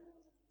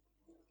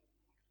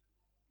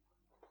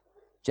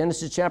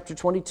 Genesis chapter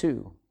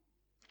 22.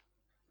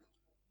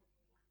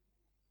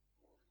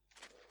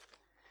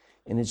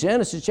 And in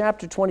Genesis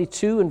chapter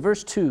 22 and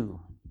verse 2.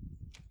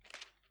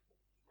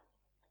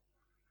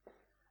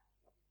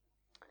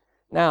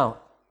 Now,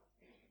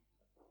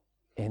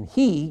 and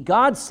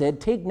God said,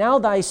 take now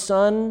thy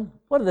son,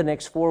 what are the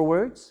next four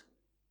words?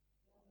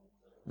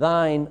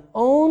 Thine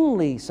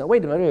only son.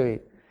 Wait a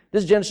minute.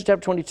 This is Genesis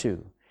chapter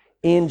 22.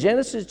 In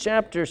Genesis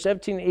chapter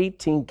 17 and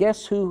 18,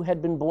 guess who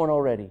had been born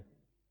already?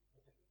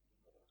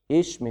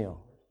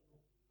 Ishmael.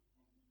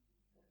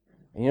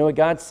 And you know what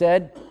God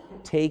said?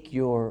 Take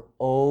your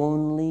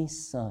only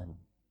son.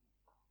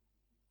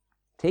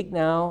 Take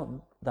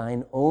now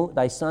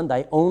thy son,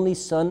 thy only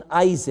son,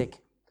 Isaac,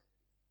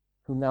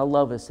 whom thou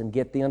lovest, and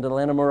get thee unto the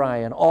land of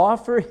Moriah, and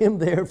offer him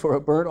there for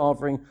a burnt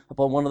offering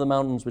upon one of the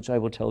mountains which I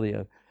will tell thee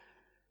of.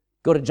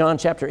 Go to John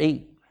chapter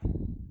 8.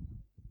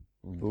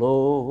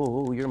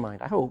 Blow your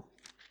mind, I hope.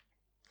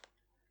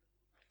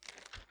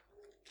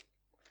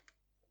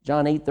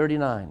 John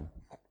 8:39.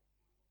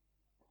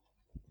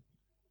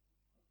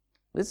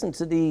 Listen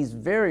to these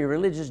very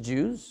religious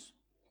Jews,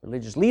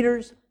 religious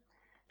leaders.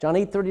 John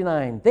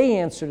 8:39. They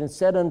answered and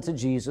said unto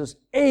Jesus,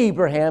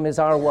 Abraham is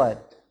our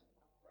what?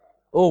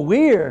 Oh,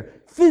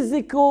 we're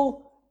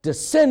physical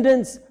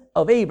descendants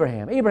of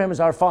Abraham. Abraham is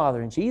our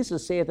father. And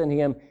Jesus saith unto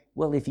him,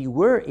 well, if you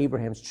were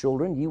Abraham's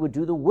children, you would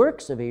do the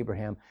works of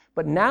Abraham.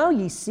 But now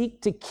ye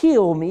seek to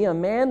kill me, a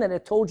man that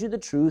hath told you the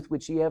truth,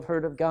 which ye have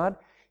heard of God.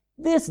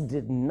 This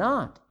did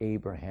not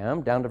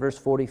Abraham. Down to verse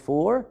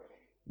 44.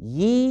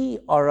 Ye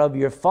are of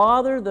your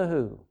father, the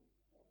who?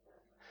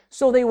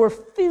 So they were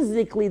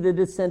physically the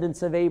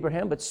descendants of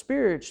Abraham, but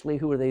spiritually,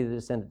 who are they the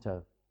descendants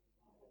of?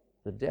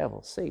 The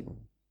devil, Satan.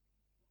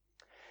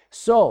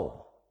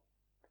 So,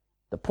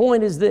 the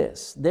point is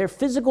this. Their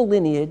physical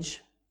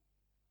lineage,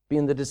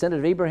 being the descendant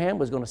of Abraham,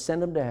 was going to send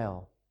them to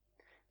hell.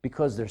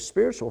 Because their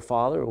spiritual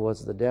father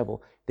was the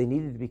devil, they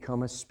needed to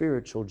become a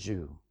spiritual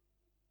Jew.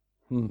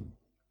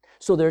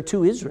 So there are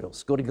two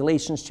Israels. Go to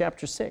Galatians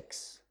chapter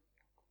 6.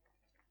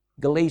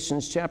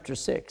 Galatians chapter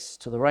 6,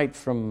 to the right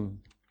from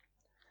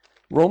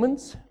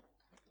Romans.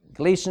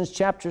 Galatians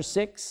chapter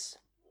 6,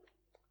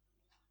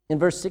 in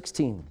verse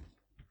 16.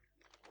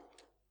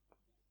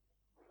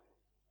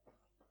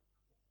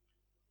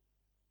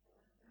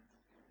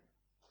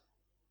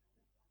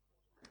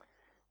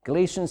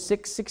 Galatians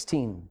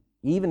 6:16.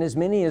 Even as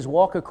many as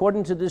walk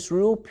according to this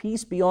rule,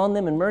 peace be on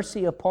them and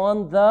mercy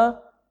upon the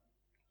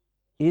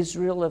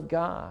Israel of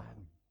God.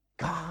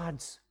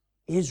 God's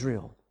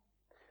Israel.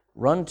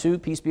 Run to,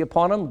 peace be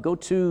upon them. Go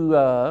to,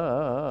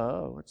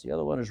 what's the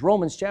other one? It's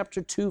Romans chapter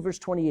 2, verse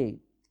 28.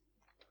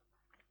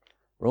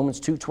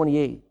 Romans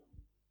 2:28.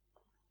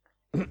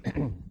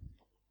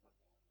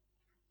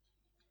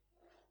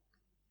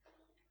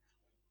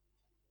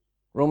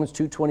 Romans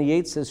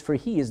 2:28 says, for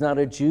he is not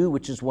a Jew,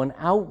 which is one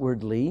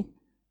outwardly,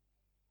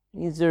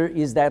 neither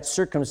is that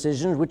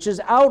circumcision, which is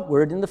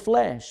outward in the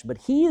flesh. But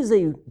he is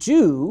a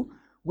Jew,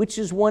 which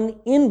is one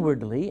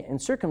inwardly,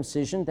 and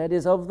circumcision that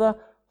is of the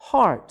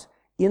heart,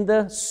 in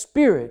the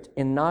spirit,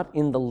 and not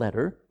in the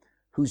letter,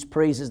 whose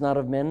praise is not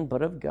of men,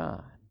 but of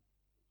God.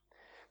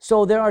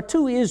 So there are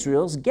two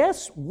Israels.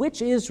 Guess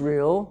which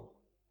Israel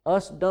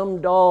us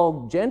dumb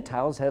dog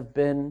Gentiles have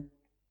been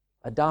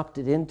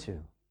adopted into?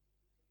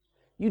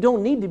 You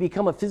don't need to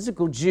become a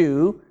physical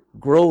Jew,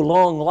 grow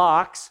long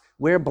locks,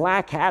 wear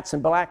black hats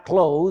and black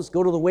clothes,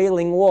 go to the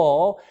Wailing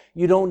Wall.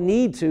 You don't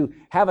need to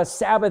have a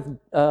Sabbath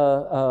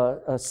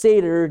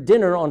Seder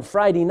dinner on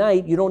Friday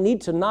night. You don't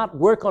need to not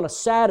work on a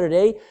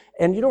Saturday,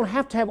 and you don't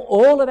have to have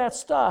all of that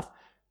stuff.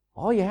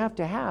 All you have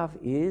to have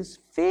is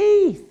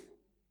faith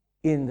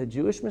in the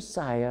Jewish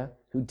Messiah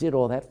who did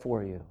all that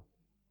for you.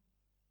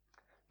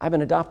 I've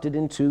been adopted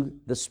into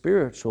the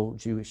spiritual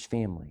Jewish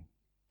family.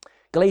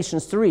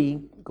 Galatians 3,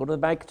 go to the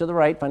back to the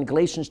right, find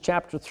Galatians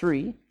chapter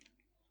 3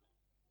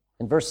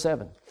 and verse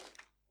 7.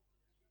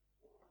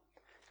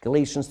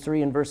 Galatians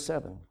 3 and verse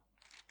 7.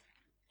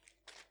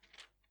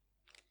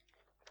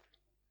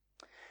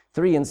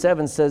 3 and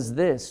 7 says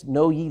this,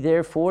 know ye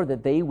therefore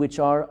that they which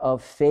are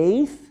of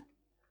faith,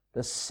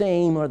 the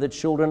same are the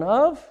children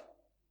of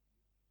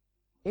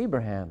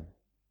Abraham.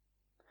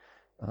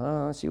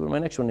 Let's see what my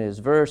next one is.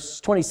 Verse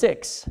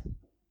 26.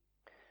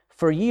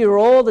 For ye are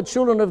all the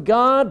children of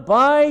God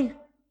by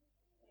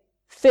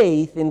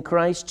faith in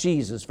Christ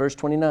Jesus. Verse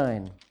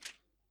 29.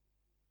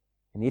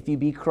 And if you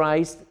be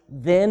Christ,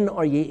 then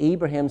are ye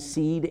Abraham's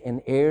seed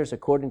and heirs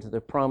according to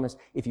the promise,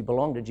 if you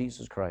belong to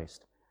Jesus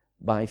Christ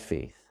by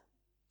faith.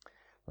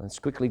 Let's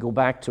quickly go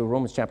back to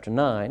Romans chapter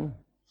 9.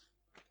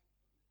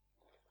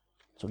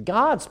 So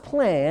God's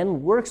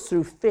plan works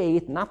through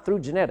faith, not through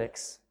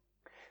genetics.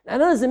 Now,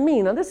 that doesn't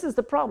mean, now this is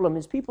the problem,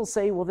 is people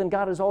say, well, then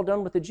God is all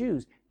done with the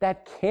Jews.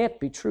 That can't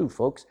be true,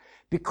 folks,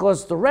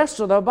 because the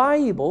rest of the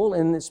Bible,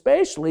 and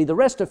especially the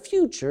rest of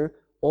future,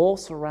 all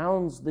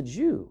surrounds the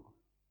Jew.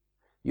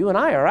 You and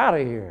I are out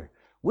of here.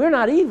 We're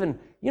not even,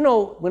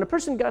 when a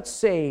person got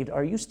saved,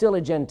 are you still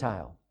a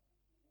Gentile?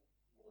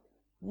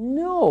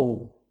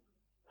 No.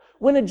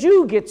 When a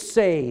Jew gets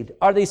saved,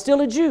 are they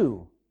still a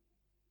Jew?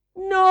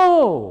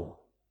 No.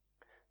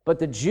 But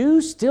the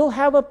Jews still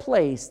have a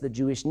place. The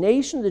Jewish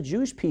nation, the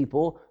Jewish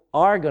people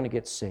are going to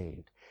get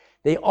saved.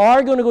 They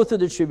are going to go through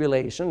the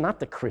tribulation, not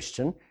the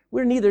Christian.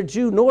 We're neither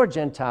Jew nor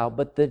Gentile,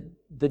 but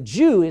the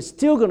Jew is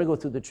still going to go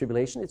through the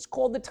tribulation. It's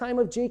called the time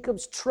of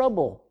Jacob's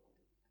trouble.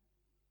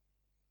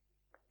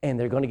 And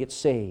they're going to get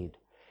saved.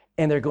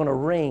 And they're going to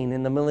reign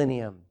in the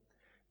millennium.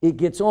 It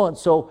gets on.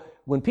 So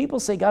when people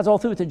say God's all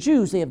through with the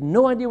Jews, they have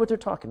no idea what they're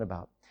talking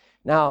about.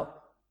 Now,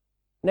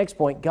 next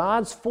point,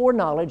 God's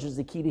foreknowledge is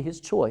the key to His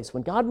choice.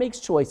 When God makes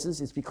choices,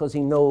 it's because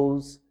He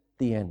knows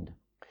the end.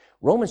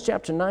 Romans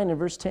chapter 9 and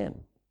verse 10.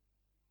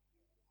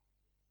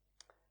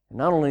 And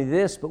not only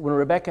this, but when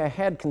Rebekah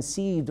had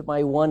conceived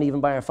by one,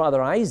 even by her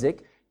father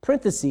Isaac,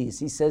 parentheses,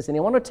 he says, and I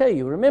want to tell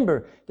you,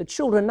 remember, the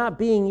children not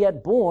being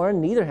yet born,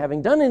 neither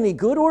having done any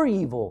good or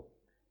evil,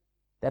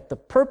 that the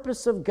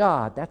purpose of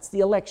God, that's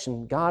the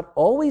election. God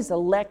always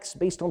elects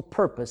based on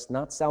purpose,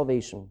 not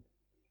salvation.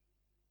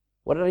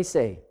 What did I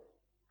say?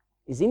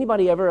 Is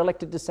anybody ever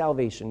elected to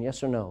salvation?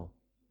 Yes or no?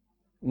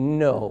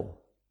 No.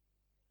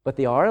 But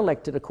they are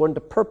elected according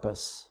to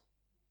purpose.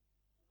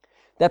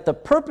 That the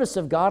purpose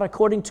of God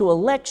according to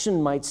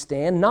election might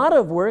stand, not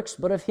of works,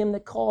 but of him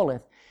that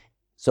calleth.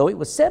 So it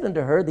was said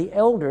unto her, the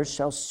elders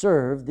shall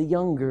serve the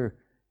younger.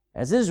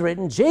 As is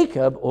written,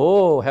 Jacob,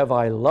 oh, have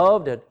I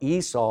loved, and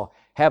Esau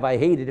have I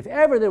hated. If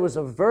ever there was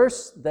a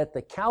verse that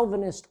the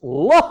Calvinist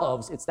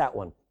loves, it's that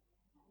one.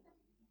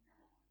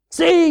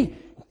 See,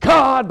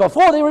 God,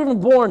 before they were even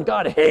born,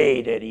 God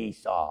hated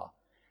Esau.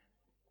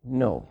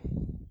 No,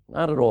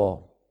 not at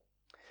all.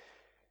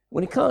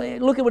 When it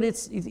comes, look at what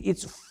it's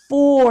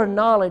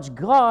foreknowledge.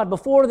 God,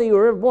 before they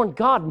were ever born,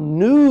 God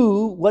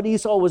knew what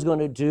Esau was going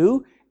to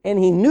do, and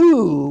he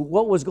knew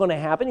what was going to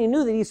happen. He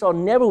knew that Esau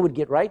never would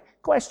get right.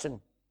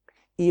 Question,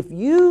 if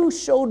you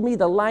showed me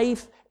the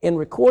life and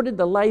recorded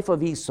the life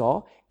of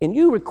Esau, and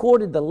you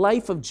recorded the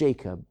life of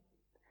Jacob,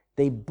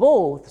 they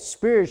both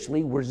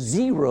spiritually were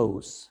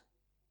zeros.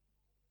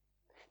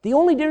 The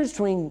only difference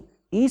between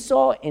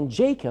Esau and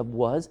Jacob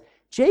was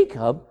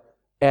Jacob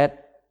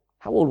at,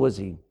 how old was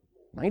he?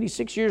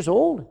 96 years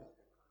old?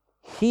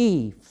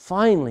 He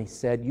finally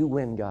said, you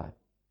win, God.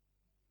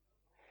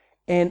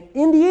 And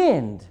in the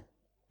end,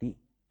 the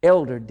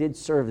elder did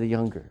serve the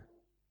younger.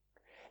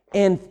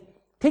 And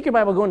take your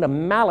Bible, go into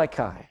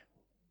Malachi.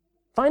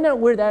 Find out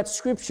where that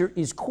scripture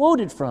is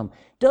quoted from.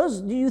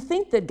 Do you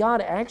think that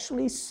God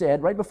actually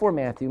said, right before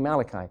Matthew,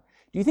 Malachi,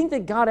 do you think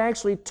that God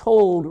actually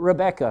told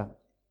Rebekah,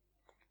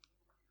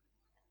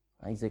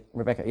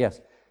 Rebekah,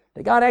 yes,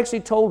 that God actually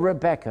told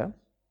Rebekah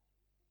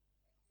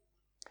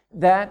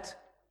that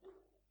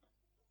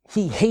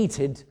he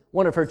hated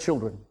one of her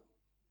children?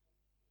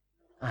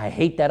 I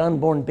hate that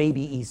unborn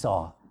baby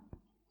Esau.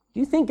 Do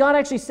you think God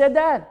actually said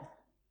that?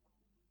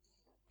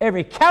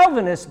 Every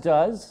Calvinist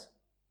does.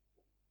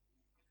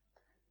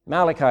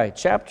 Malachi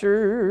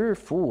chapter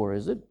 4,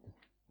 is it?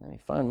 Let me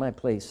find my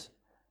place.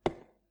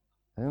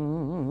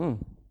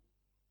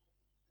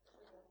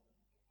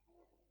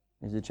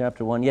 Is it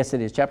chapter 1? Yes,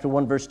 it is. Chapter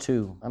 1, verse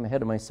 2. I'm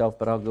ahead of myself,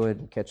 but I'll go ahead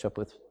and catch up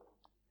with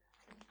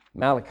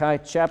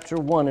Malachi chapter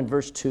 1 and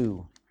verse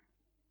 2.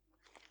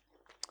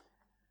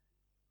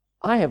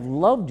 I have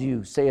loved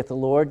you, saith the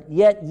Lord,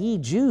 yet ye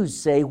Jews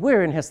say,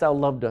 wherein hast thou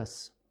loved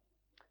us?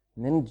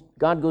 And then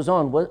God goes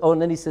on.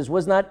 And then he says,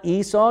 was not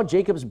Esau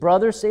Jacob's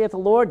brother, saith the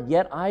Lord?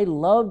 Yet I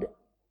loved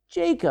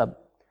Jacob,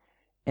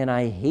 and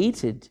I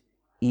hated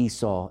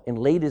Esau, and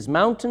laid his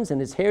mountains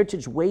and his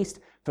heritage waste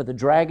for the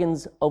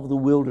dragons of the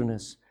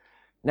wilderness.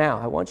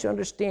 Now, I want you to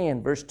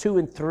understand, verse 2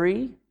 and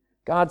 3,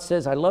 God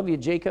says, I love you,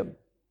 Jacob,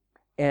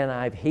 and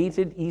I've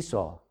hated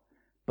Esau.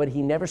 But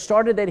he never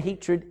started that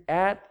hatred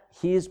at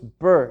his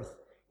birth.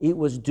 It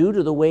was due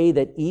to the way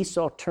that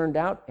Esau turned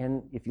out.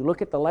 And if you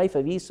look at the life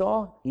of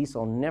Esau,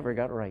 Esau never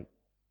got right.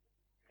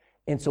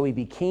 And so he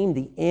became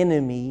the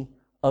enemy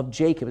of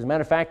Jacob. As a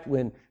matter of fact,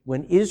 when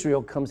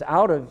Israel comes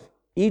out of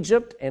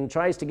Egypt and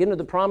tries to get into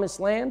the promised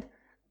land,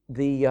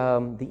 the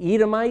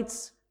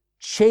Edomites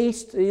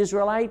chased the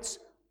Israelites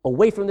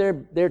away from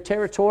their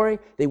territory.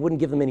 They wouldn't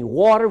give them any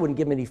water, wouldn't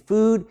give them any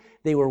food.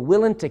 They were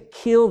willing to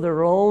kill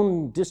their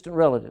own distant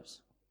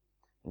relatives.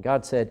 And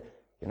God said,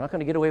 you're not going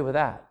to get away with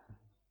that.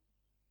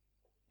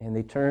 And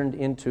they turned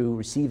into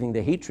receiving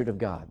the hatred of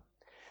God.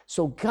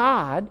 So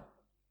God,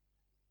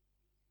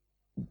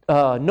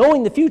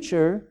 knowing the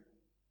future,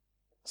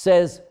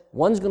 says,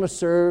 One's going to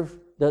serve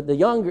the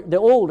younger, the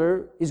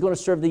older is going to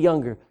serve the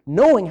younger,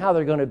 knowing how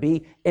they're going to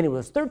be. And it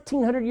was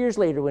 1,300 years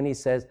later when he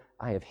says,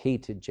 I have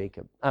hated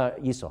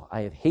Esau.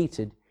 I have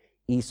hated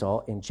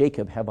Esau, and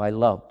Jacob have I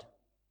loved.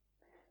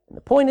 And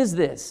the point is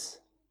this.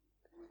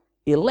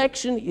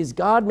 Election is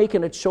God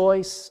making a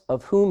choice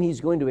of whom he's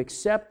going to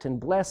accept and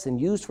bless and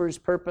use for his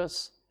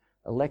purpose.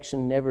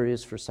 Election never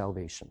is for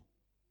salvation.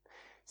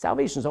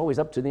 Salvation is always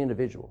up to the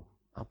individual.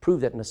 I'll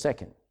prove that in a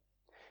second.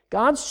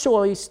 God's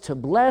choice to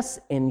bless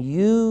and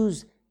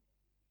use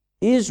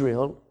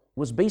Israel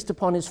was based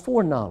upon his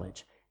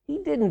foreknowledge. He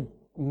didn't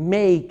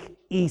make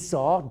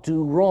Esau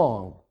do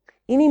wrong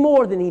any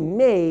more than he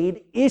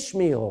made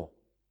Ishmael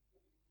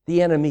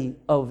the enemy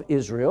of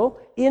Israel,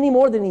 any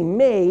more than he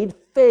made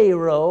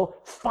Pharaoh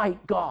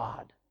fight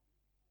God.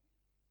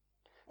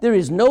 There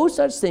is no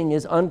such thing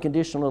as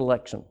unconditional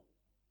election.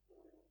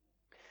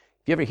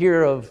 If you ever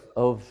hear of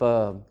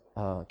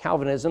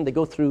Calvinism, they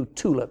go through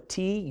TULIP,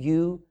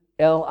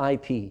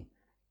 T-U-L-I-P,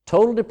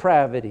 total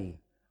depravity,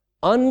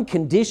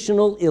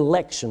 unconditional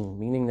election,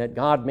 meaning that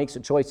God makes a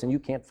choice and you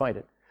can't fight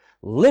it,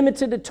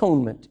 limited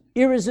atonement,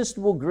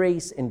 irresistible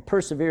grace, and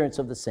perseverance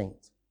of the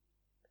saints.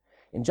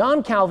 And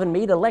John Calvin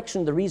made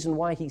election the reason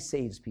why he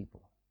saves people.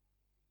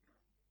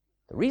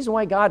 The reason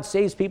why God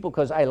saves people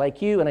because I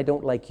like you and I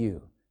don't like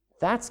you.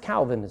 That's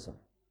Calvinism.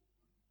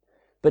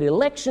 But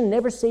election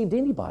never saved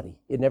anybody.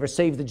 It never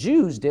saved the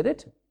Jews, did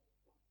it?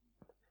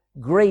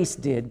 Grace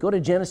did. Go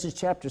to Genesis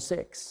chapter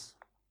 6.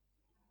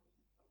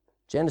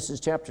 Genesis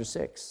chapter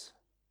 6.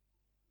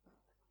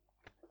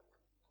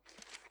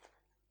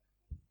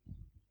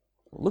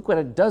 Look what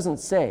it doesn't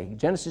say.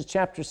 Genesis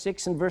chapter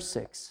 6 and verse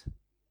 6.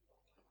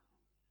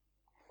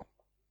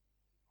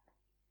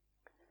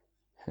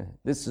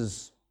 This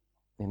is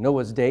in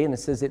Noah's day, and it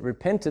says, it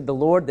repented the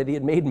Lord that he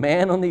had made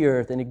man on the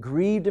earth, and it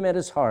grieved him at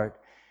his heart.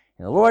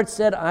 And the Lord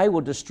said, I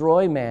will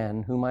destroy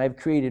man, whom I have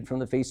created from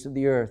the face of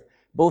the earth,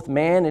 both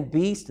man and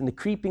beast, and the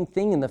creeping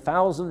thing, and the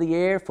fowls of the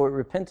air, for it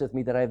repenteth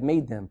me that I have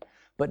made them.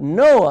 But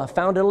Noah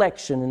found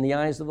election in the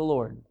eyes of the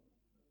Lord.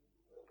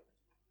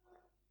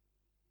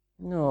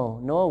 No,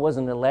 Noah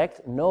wasn't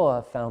elect.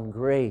 Noah found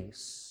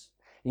grace.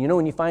 And you know,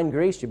 when you find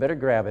grace, you better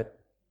grab it.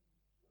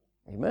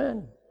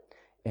 Amen.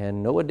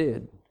 And Noah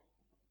did.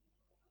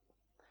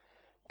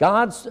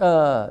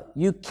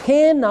 You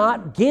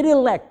cannot get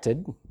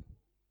elected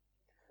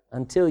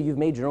until you've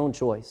made your own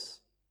choice.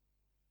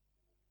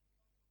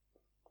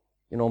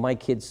 You know, my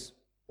kids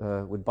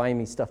would buy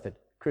me stuff at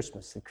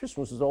Christmas, and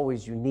Christmas was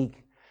always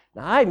unique.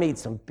 Now, I made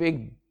some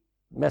big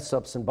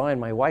mess-ups in buying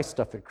my wife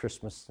stuff at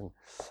Christmas, and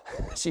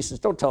she says,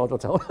 don't tell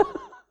her.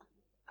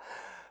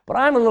 But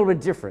I'm a little bit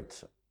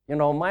different. You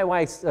know,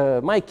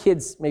 my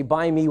kids may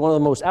buy me one of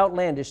the most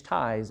outlandish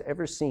ties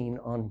ever seen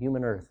on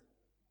human earth.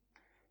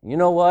 You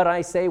know what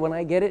I say when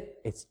I get it?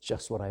 It's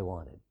just what I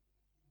wanted.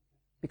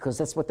 Because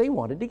that's what they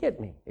wanted to get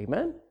me.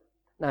 Amen?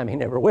 Now, I may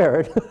never wear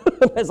it,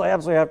 unless I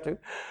absolutely have to.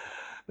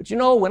 But you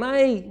know, when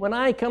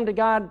I come to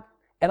God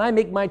and I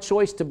make my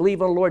choice to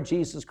believe on the Lord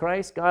Jesus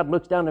Christ, God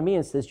looks down to me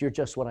and says, you're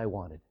just what I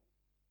wanted.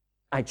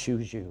 I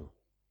choose you.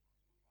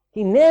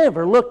 He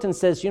never looked and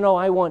says, you know,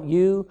 I want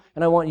you,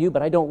 and I want you,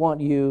 but I don't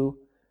want you.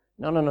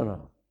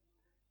 No.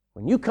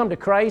 When you come to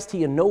Christ,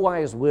 he in no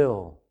wise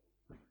will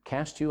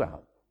cast you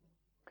out.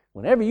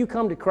 Whenever you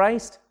come to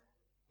Christ,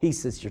 he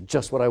says, you're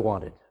just what I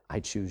wanted. I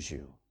choose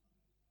you.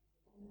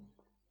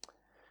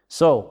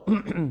 So,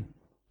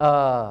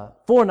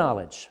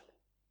 foreknowledge.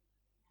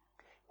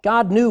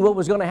 God knew what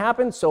was going to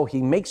happen, so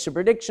he makes a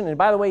prediction. And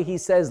by the way, he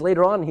says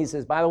later on,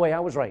 by the way, I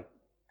was right.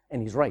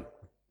 And he's right.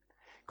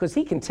 Because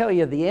he can tell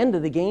you the end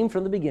of the game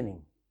from the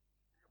beginning.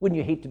 Wouldn't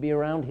you hate to be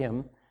around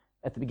him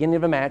at the beginning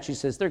of a match? He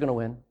says, they're going to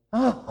win.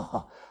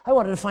 Oh, I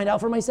wanted to find out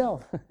for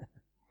myself.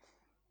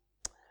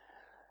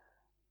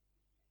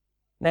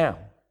 Now,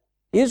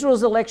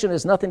 Israel's election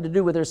has nothing to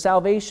do with their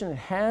salvation. It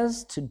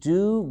has to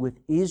do with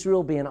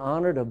Israel being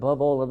honored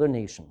above all other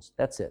nations.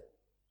 That's it.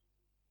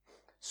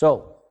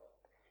 So,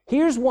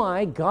 here's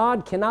why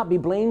God cannot be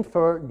blamed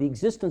for the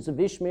existence of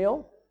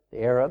Ishmael,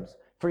 the Arabs,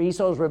 for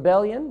Esau's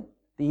rebellion,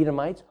 the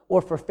Edomites,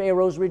 or for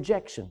Pharaoh's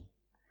rejection.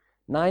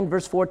 9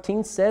 verse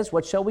 14 says,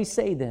 what shall we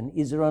say then?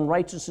 Is there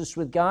unrighteousness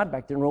with God?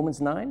 Back to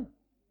Romans 9.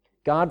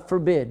 God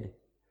forbid.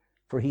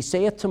 For he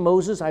saith to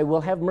Moses, I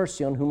will have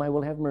mercy on whom I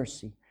will have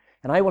mercy,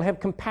 and I will have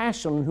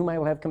compassion on whom I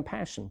will have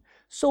compassion.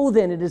 So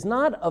then it is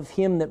not of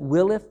him that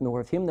willeth, nor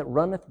of him that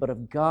runneth, but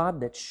of God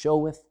that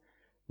showeth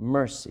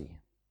mercy.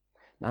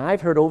 Now,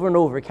 I've heard over and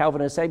over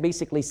Calvinists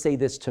basically say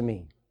this to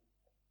me.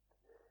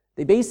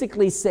 They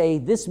basically say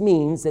this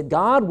means that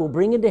God will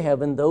bring into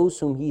heaven those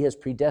whom he has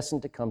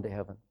predestined to come to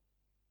heaven.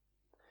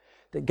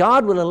 That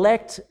God will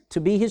elect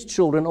to be his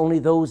children only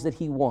those that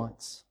he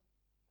wants.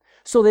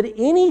 So it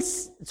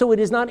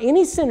is not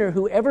any sinner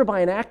who ever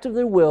by an act of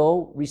their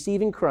will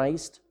receiving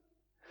Christ,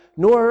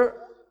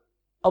 nor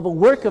of a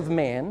work of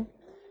man,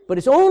 but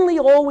it's only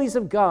always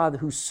of God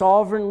who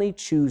sovereignly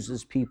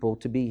chooses people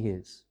to be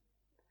his.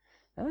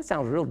 Now that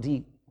sounds real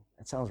deep.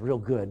 That sounds real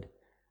good,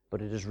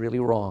 but it is really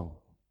wrong.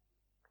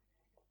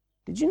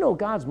 Did you know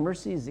God's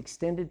mercy is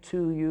extended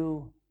to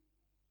you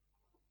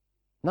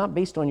not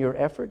based on your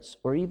efforts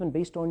or even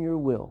based on your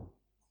will?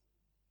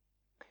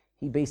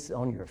 He based it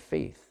on your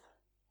faith.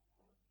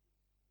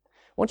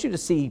 I want you to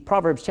see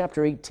Proverbs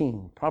chapter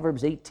 18.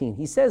 Proverbs 18.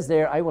 He says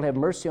there, I will have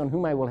mercy on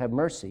whom I will have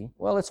mercy.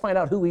 Well, let's find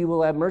out who he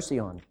will have mercy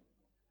on.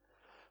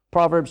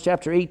 Proverbs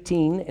chapter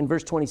 18 and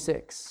verse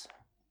 26.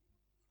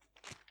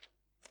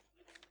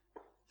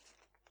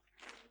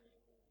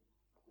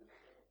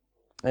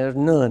 There's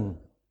none.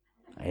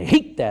 I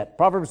hate that.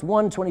 Proverbs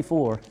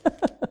 1:24.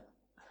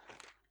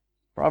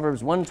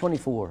 Proverbs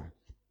 1:24.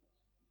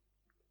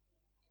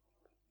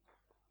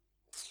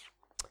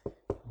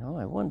 No,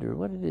 I wonder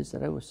what it is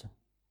that I was...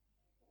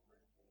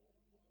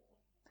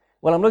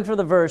 Well, I'm looking for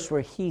the verse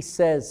where he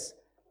says,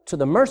 to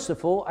the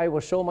merciful, I will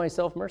show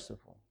myself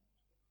merciful.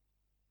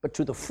 But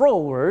to the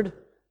froward,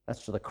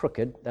 that's to the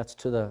crooked, that's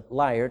to the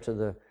liar, to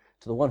the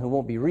one who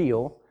won't be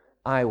real,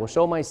 I will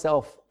show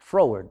myself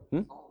froward.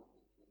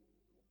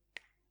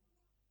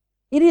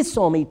 It is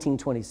Psalm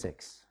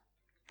 18:26.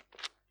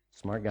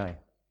 Smart guy.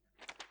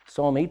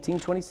 Psalm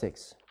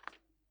 18:26.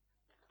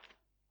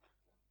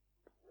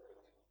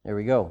 There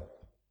we go.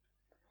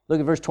 Look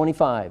at verse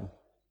 25.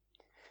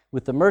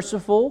 With the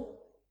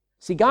merciful,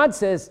 see, God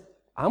says,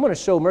 I'm going to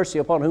show mercy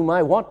upon whom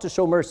I want to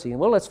show mercy. And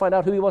well, let's find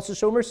out who he wants to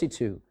show mercy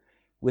to.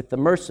 With the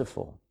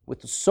merciful, with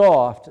the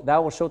soft,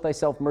 thou wilt show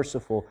thyself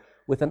merciful.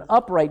 With an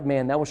upright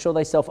man, thou wilt show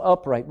thyself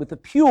upright. With the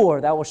pure,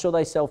 thou wilt show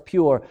thyself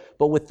pure.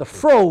 But with the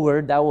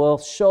froward, thou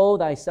wilt show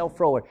thyself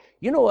froward.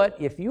 You know what?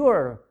 If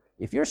you're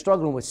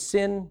struggling with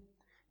sin,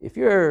 if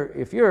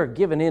you're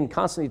giving in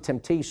constantly to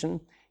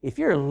temptation, if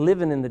you're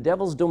living in the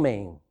devil's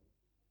domain,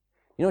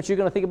 you know what you're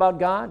going to think about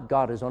God?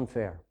 God is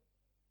unfair.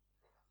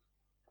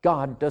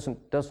 God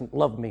doesn't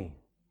love me.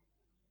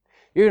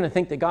 You're going to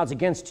think that God's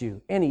against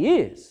you, and he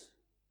is.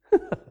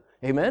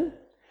 Amen?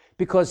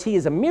 Because he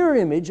is a mirror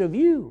image of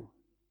you.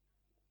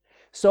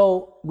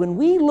 So when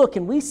we look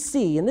and we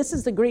see, and this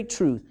is the great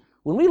truth,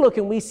 when we look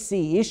and we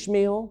see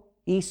Ishmael,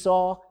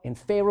 Esau, and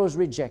Pharaoh's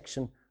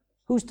rejection,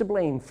 who's to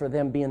blame for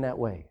them being that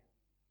way?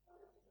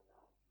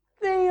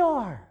 They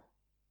are.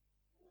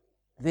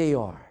 They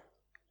are.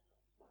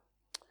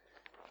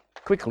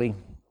 Quickly,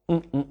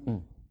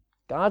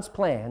 God's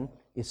plan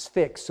is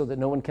fixed so that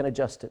no one can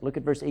adjust it. Look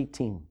at verse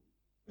 18.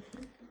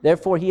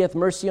 Therefore he hath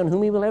mercy on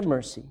whom he will have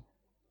mercy.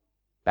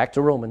 Back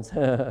to Romans.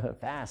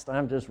 Fast,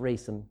 I'm just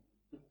racing.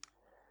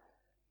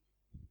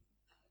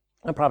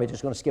 I'm probably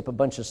just going to skip a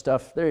bunch of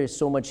stuff. There is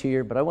so much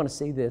here, but I want to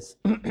say this.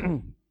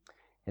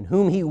 And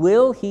whom he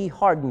will, he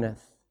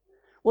hardeneth.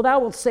 Well,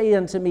 thou wilt say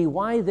unto me,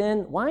 why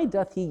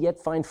doth he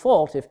yet find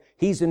fault if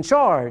he's in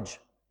charge?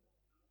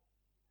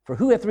 For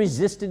who hath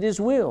resisted his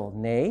will?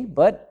 Nay,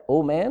 but,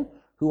 O man,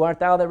 who art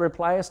thou that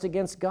repliest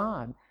against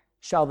God?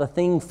 Shall the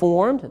thing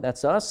formed,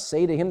 that's us,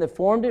 say to him that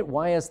formed it,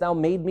 why hast thou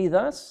made me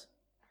thus?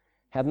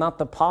 Hath not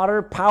the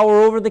potter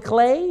power over the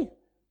clay?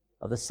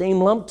 Of the same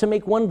lump to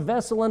make one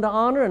vessel unto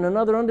honor and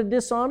another unto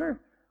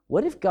dishonor?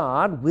 What if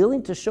God,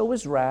 willing to show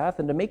his wrath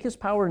and to make his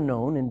power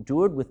known,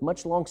 endured with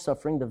much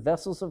longsuffering the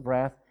vessels of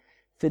wrath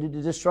fitted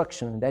to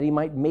destruction, that he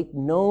might make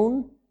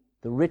known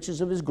the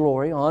riches of his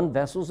glory on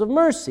vessels of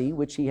mercy,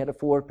 which he had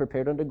afore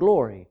prepared unto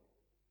glory,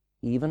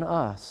 even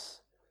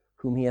us,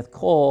 whom he hath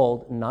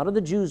called, not of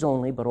the Jews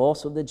only, but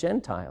also of the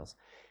Gentiles.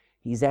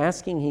 He's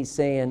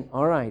saying,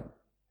 all right,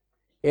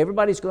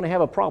 everybody's going to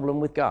have a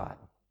problem with God,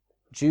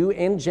 Jew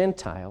and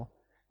Gentile,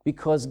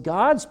 because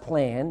God's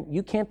plan,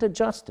 you can't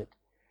adjust it.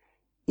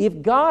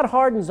 If God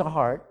hardens a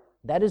heart,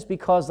 that is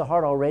because the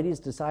heart already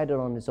has decided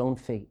on its own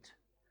fate.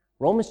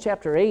 Romans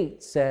chapter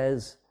 8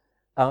 says,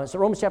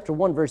 Romans chapter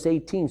 1 verse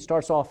 18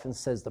 starts off and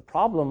says, the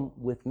problem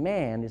with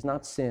man is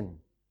not sin.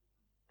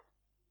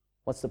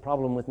 What's the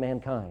problem with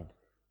mankind?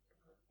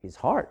 His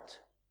heart.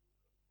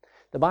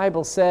 The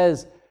Bible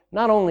says,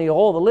 not only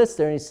all the list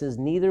there, it says,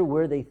 neither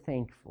were they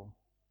thankful.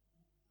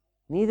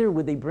 Neither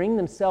would they bring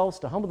themselves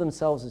to humble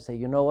themselves and say,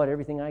 you know what,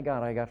 everything I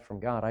got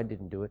from God. I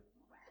didn't do it.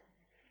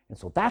 And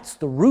so that's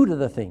the root of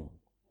the thing.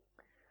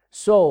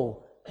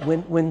 So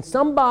when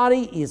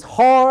somebody is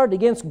hard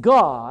against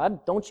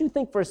God, don't you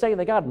think for a second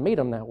that God made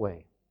them that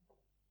way.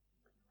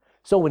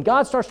 So when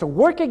God starts to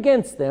work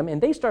against them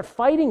and they start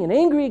fighting and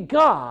angry at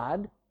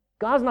God,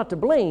 God's not to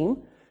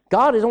blame.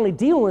 God is only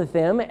dealing with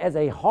them as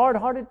a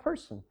hard-hearted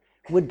person.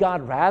 Would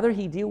God rather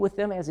he deal with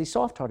them as a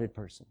soft-hearted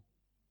person?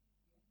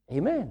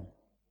 Amen.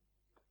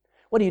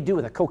 What do you do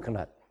with a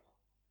coconut?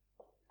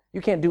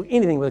 You can't do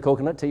anything with a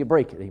coconut till you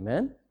break it,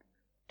 amen?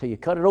 Till you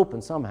cut it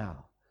open somehow.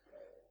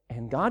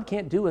 And God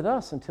can't do with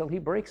us until he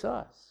breaks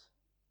us.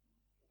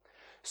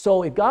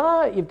 So if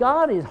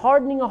God is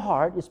hardening a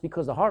heart, it's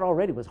because the heart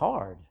already was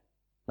hard,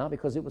 not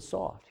because it was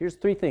soft. Here's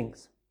three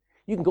things.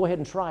 You can go ahead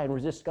and try and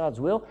resist God's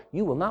will.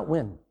 You will not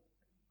win.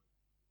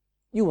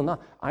 You will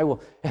not.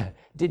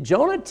 Did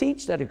Jonah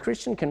teach that a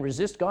Christian can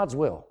resist God's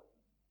will?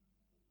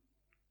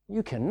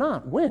 You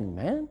cannot win,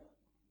 man.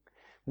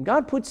 When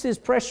God puts his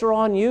pressure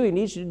on you, he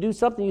needs you to do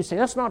something, you say,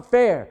 that's not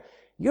fair.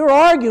 You're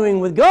arguing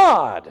with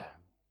God.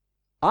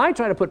 I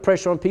try to put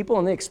pressure on people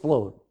and they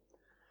explode.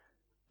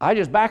 I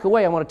just back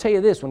away. I want to tell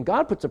you this. When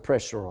God puts a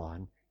pressure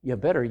on, you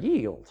better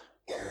yield.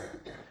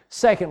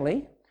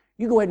 Secondly,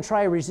 you go ahead and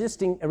try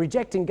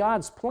rejecting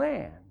God's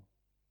plan.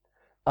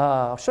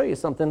 I'll show you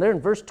something there.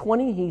 In verse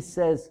 20, he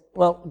says,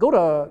 well, go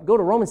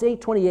to Romans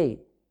 8:28.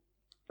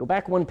 Go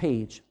back one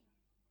page.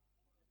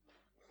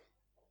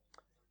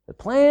 The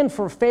plan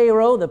for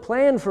Pharaoh, the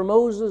plan for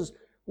Moses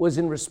was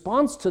in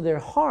response to their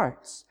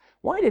hearts.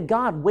 Why did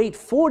God wait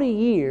 40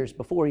 years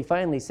before he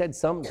finally said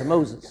something to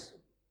Moses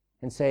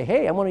and say,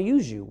 hey, I want to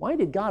use you? Why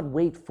did God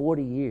wait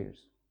 40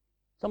 years?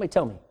 Somebody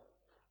tell me.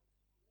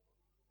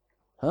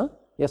 Huh?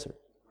 Yes, sir.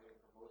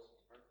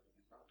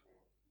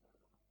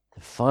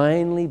 To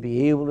finally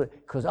be able to,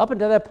 because up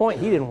until that point,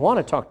 he didn't want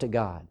to talk to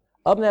God.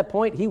 Up until that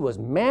point, he was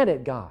mad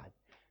at God.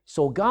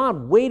 So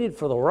God waited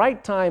for the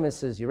right time and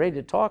says, you ready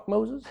to talk,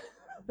 Moses?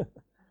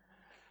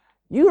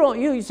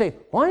 You say,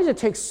 why does it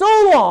take so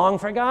long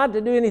for God to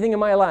do anything in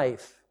my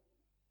life?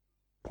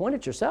 Point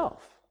at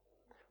yourself.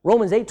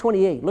 Romans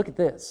 8:28, look at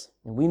this.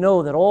 And we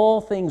know that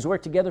all things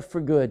work together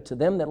for good to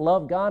them that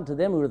love God, to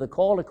them who are the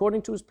called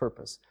according to his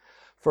purpose.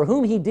 For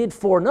whom he did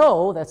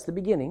foreknow, that's the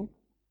beginning,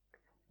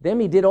 them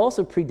he did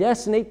also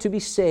predestinate to be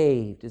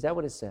saved. Is that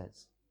what it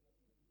says?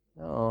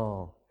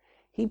 No.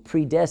 He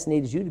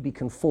predestinated you to be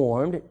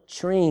conformed,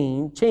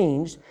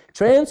 changed,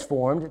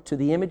 transformed to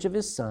the image of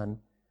his Son,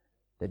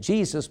 that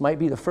Jesus might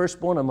be the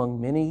firstborn among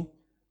many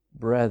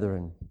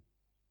brethren.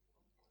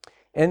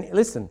 And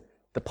listen,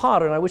 the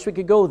potter, and I wish we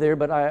could go there,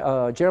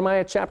 but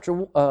Jeremiah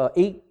chapter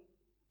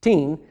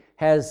 18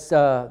 has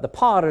the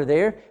potter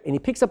there, and he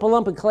picks up a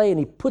lump of clay and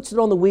he puts it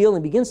on the wheel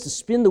and begins to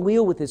spin the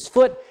wheel with his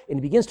foot, and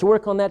he begins to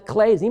work on that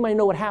clay. Does anybody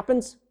know what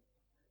happens?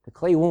 The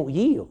clay won't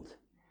yield.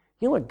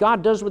 You know what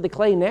God does with the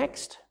clay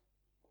next?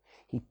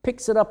 He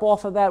picks it up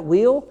off of that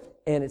wheel,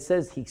 and it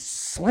says he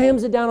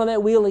slams it down on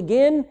that wheel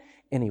again,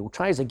 and he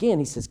tries again.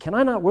 He says, can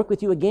I not work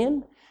with you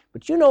again?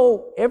 But you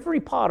know,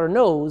 every potter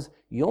knows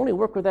you only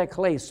work with that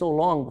clay so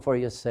long before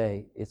you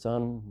say it's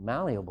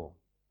unmalleable,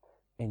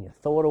 and you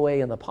throw it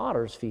away in the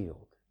potter's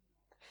field,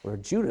 where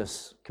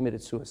Judas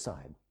committed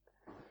suicide.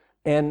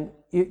 And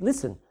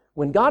listen,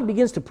 when God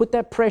begins to put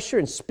that pressure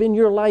and spin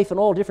your life in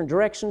all different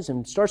directions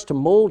and starts to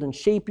mold and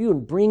shape you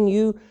and bring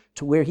you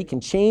to where he can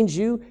change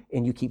you,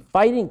 and you keep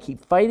fighting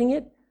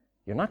it,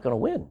 you're not going to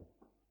win.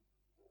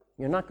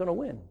 You're not going to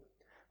win.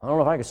 I don't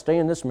know if I could stay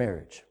in this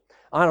marriage.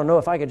 I don't know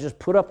if I could just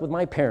put up with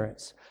my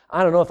parents.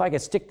 I don't know if I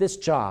could stick this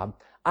job.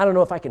 I don't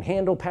know if I can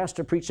handle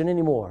pastor preaching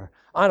anymore.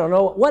 I don't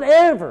know.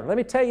 Whatever. Let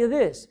me tell you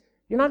this.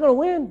 You're not going to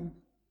win.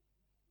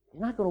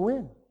 You're not going to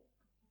win.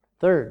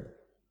 Third,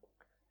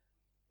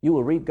 you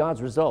will reap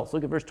God's results.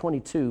 Look at verse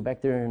 22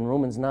 back there in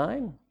Romans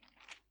 9.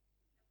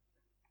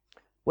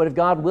 What if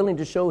God, willing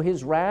to show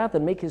his wrath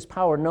and make his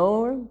power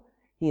known,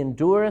 he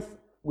endureth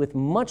with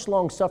much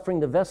long suffering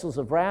the vessels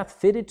of wrath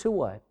fitted to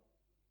what?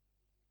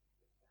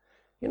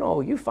 You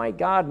know, you fight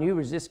God and you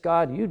resist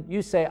God.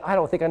 You say, I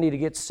don't think I need to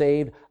get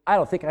saved. I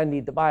don't think I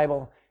need the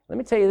Bible. Let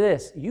me tell you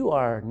this. You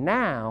are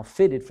now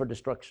fitted for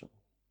destruction.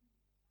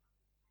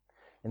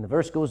 And the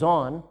verse goes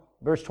on,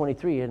 verse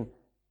 23, and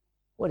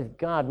what if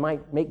God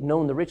might make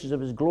known the riches of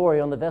his glory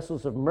on the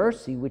vessels of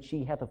mercy, which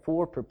he hath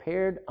afore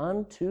prepared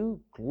unto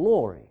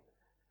glory?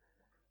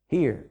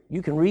 Here,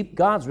 you can reap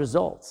God's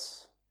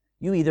results.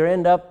 You either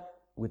end up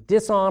with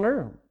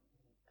dishonor,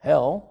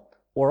 hell,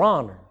 or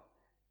honor.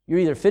 You're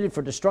either fitted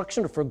for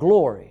destruction or for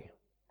glory.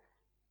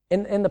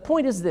 And the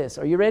point is this.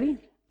 Are you ready?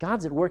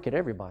 God's at work at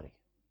everybody.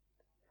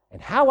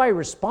 And how I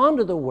respond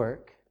to the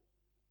work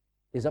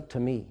is up to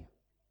me.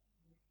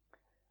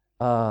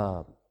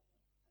 Last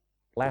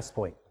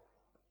point.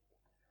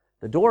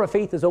 The door of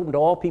faith is open to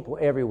all people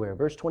everywhere.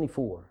 Verse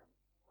 24.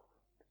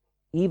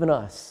 Even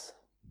us,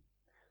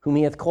 whom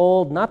he hath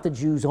called not the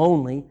Jews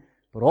only,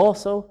 but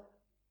also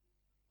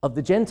of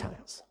the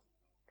Gentiles.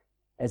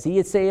 As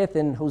he saith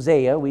in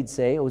Hosea, we'd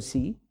say,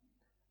 O.C.,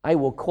 I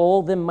will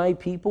call them my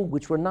people,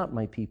 which were not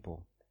my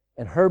people,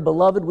 and her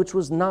beloved, which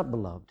was not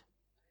beloved.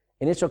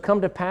 And it shall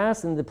come to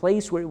pass in the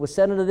place where it was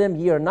said unto them,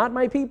 Ye are not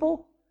my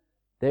people,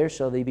 there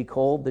shall they be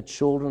called the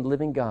children of the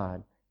living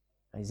God.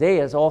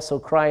 Isaiah also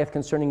crieth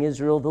concerning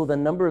Israel, though the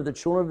number of the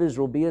children of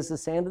Israel be as the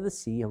sand of the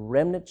sea, a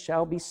remnant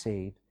shall be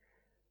saved.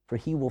 For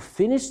he will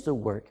finish the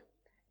work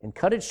and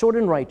cut it short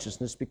in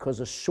righteousness, because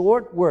a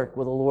short work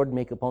will the Lord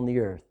make upon the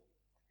earth.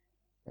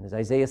 And as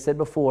Isaiah said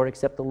before,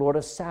 except the Lord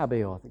of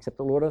Sabaoth, except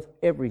the Lord of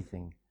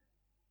everything,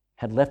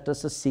 had left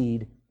us a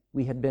seed,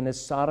 we had been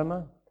as Sodom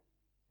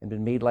and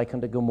been made like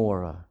unto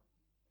Gomorrah.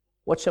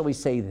 What shall we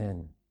say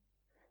then?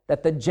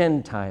 That the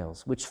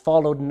Gentiles, which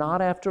followed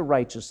not after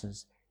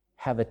righteousness,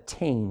 have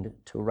attained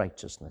to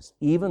righteousness,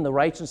 even the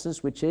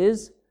righteousness which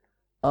is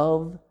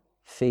of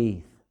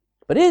faith.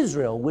 But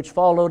Israel, which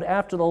followed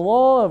after the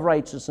law of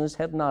righteousness,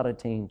 had not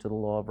attained to the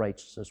law of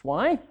righteousness.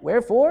 Why?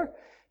 Wherefore?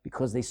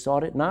 Because they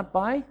sought it not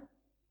by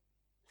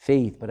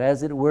faith, but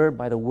as it were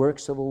by the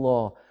works of the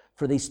law.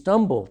 For they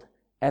stumbled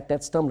at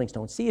that stumbling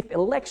stone. See, if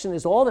election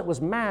is all that was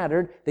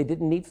mattered, they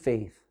didn't need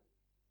faith.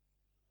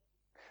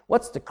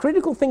 What's the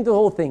critical thing to the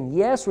whole thing?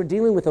 Yes, we're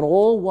dealing with an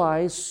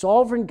all-wise,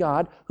 sovereign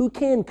God who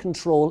can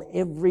control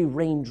every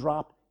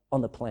raindrop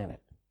on the planet.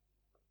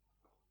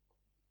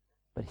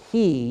 But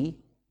He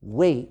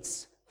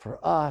waits for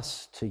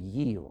us to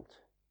yield.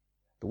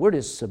 The word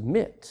is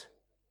submit.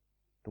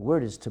 The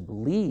word is to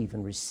believe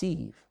and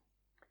receive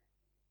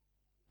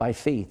by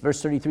faith.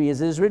 Verse 33,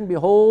 as it is written,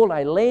 behold,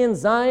 I lay in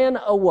Zion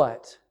a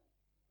what?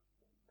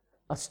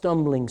 A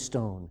stumbling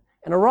stone,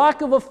 and a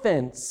rock of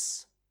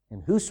offense,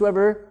 and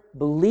whosoever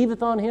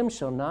believeth on him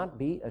shall not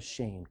be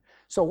ashamed.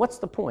 So what's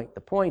the point?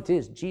 The point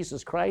is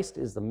Jesus Christ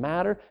is the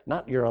matter,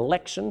 not your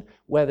election,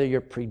 whether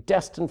you're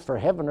predestined for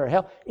heaven or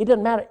hell. It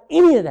doesn't matter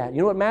any of that. You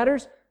know what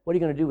matters? What are you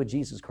going to do with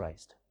Jesus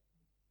Christ?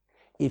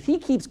 If He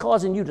keeps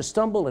causing you to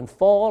stumble and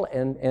fall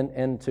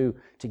and to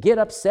get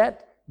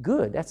upset,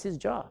 good, that's His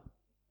job.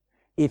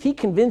 If He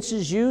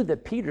convinces you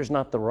that Peter's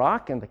not the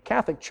rock and the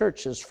Catholic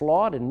Church is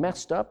flawed and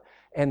messed up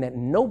and that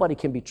nobody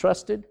can be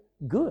trusted,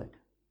 good.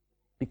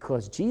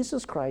 Because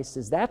Jesus Christ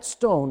is that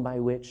stone by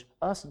which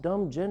us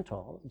dumb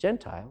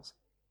Gentiles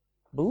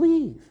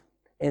believe.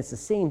 And it's the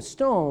same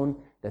stone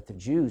that the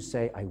Jews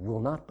say, I will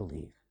not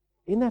believe.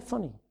 Isn't that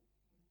funny?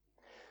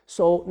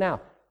 So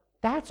now,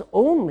 that's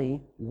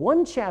only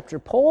one chapter.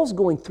 Paul's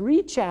going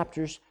 3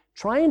 chapters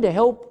trying to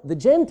help the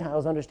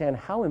Gentiles understand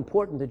how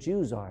important the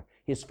Jews are.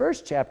 His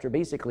first chapter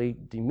basically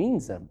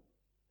demeans them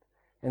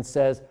and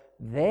says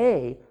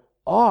they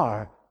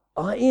are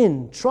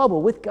in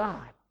trouble with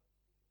God.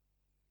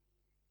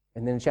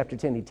 And then in chapter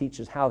 10, he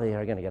teaches how they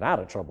are going to get out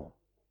of trouble.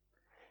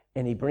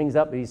 And he brings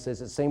up, he says,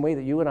 it's the same way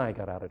that you and I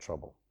got out of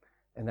trouble.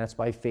 And that's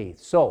by faith.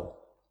 So,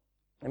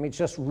 let me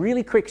just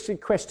really quick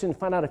question,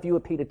 find out if you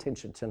have paid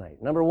attention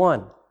tonight. Number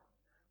 1,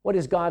 what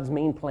is God's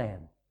main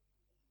plan?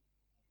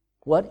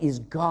 What is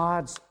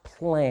God's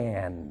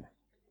plan?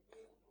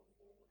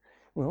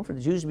 Well, for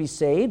the Jews to be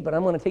saved, but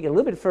I'm going to take it a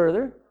little bit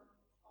further.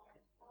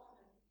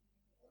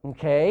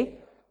 Okay?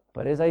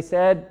 But as I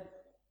said,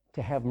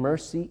 to have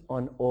mercy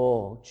on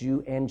all,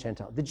 Jew and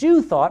Gentile. The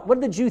Jew thought,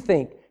 what did the Jew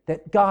think?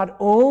 That God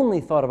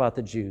only thought about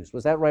the Jews.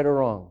 Was that right or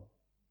wrong?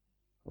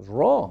 It was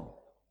wrong.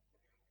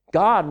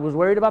 God was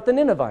worried about the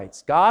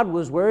Ninevites. God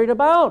was worried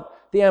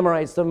about the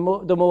Amorites, the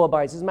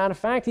Moabites. As a matter of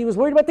fact, He was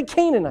worried about the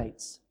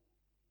Canaanites.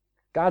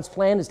 God's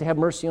plan is to have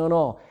mercy on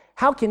all.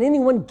 How can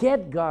anyone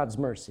get God's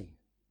mercy?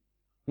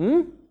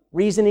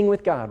 Reasoning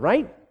with God,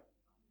 right?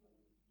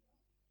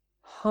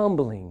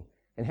 Humbling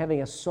and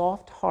having a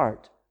soft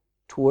heart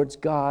towards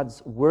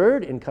God's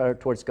word and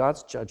towards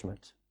God's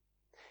judgment.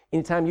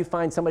 Anytime you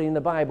find somebody in the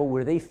Bible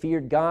where they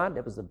feared God,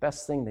 that was the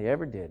best thing they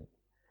ever did.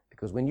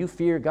 Because when you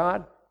fear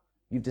God,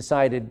 you've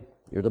decided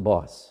you're the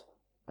boss.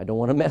 I don't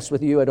want to mess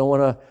with you. I don't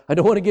want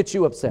to get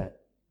you upset.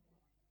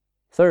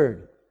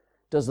 Third,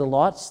 does the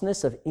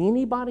lostness of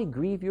anybody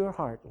grieve your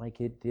heart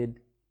like it did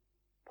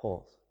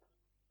Paul's?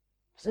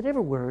 Does it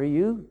ever worry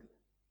you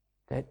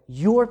that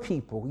your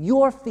people,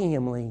 your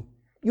family,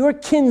 your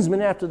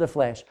kinsmen after the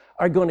flesh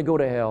are going to go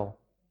to hell?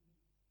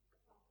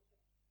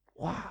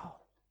 Wow.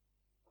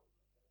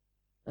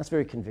 That's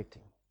very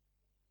convicting.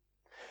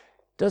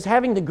 Does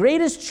having the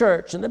greatest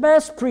church and the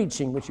best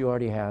preaching, which you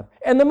already have,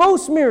 and the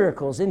most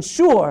miracles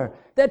ensure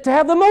that to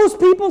have the most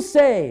people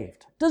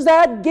saved, does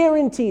that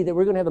guarantee that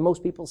we're going to have the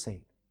most people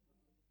saved?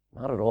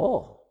 Not at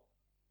all.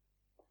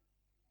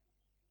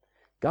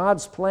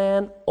 God's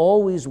plan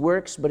always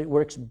works, but it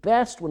works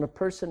best when a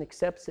person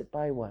accepts it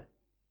by what?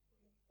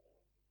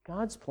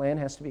 God's plan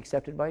has to be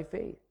accepted by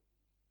faith.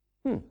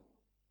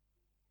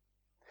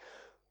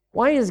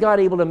 Why is God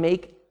able to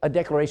make a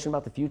declaration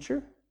about the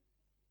future?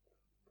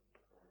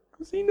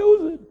 Because He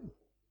knows it.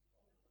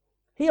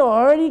 He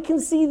already can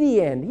see the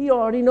end. He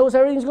already knows how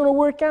everything's going to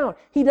work out.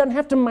 He doesn't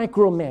have to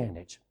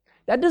micromanage.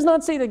 That does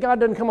not say that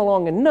God doesn't come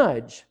along and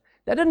nudge.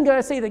 That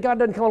doesn't say that God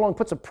doesn't come along and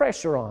put some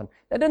pressure on.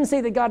 That doesn't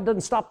say that God doesn't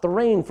stop the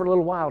rain for a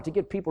little while to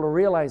get people to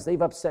realize they've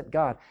upset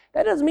God.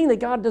 That doesn't mean that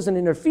God doesn't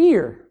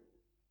interfere.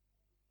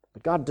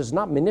 But God does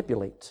not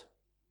manipulate.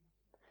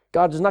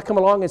 God does not come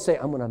along and say,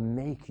 I'm going to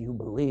make you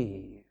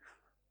believe.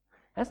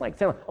 That's like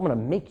saying, I'm going to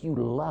make you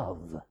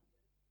love.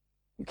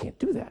 You can't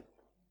do that.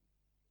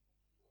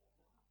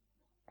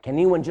 Can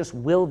anyone just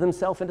will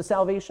themselves into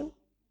salvation?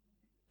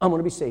 I'm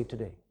going to be saved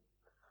today.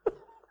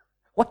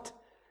 What?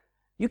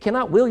 You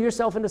cannot will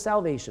yourself into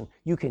salvation.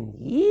 You can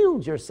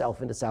yield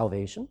yourself into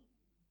salvation.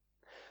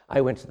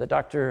 I went to the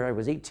doctor. I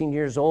was 18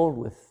 years old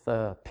with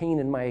pain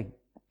in my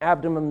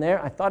abdomen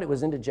there. I thought it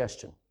was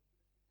indigestion.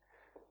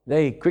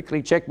 They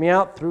quickly checked me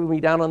out, threw me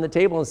down on the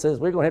table and says,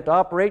 we're going to have to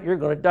operate. You're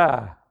going to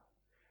die.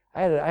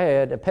 I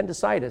had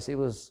appendicitis. It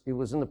was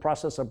in the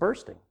process of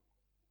bursting.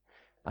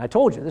 I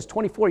told you, this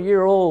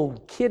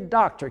 24-year-old kid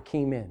doctor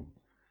came in.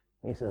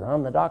 He said,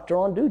 I'm the doctor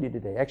on duty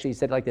today. Actually, he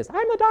said it like this,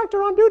 I'm the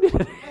doctor on duty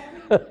today.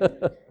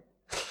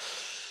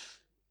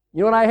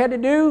 You know what I had to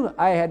do?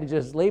 I had to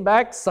just lay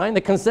back, sign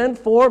the consent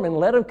form, and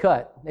let him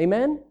cut.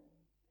 Amen?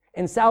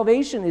 And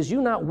salvation is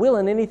you not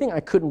willing anything. I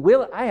couldn't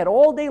will it. I had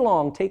all day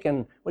long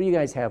taken, what do you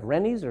guys have,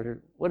 Rennies,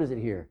 or what is it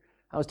here?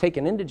 I was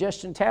taking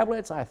indigestion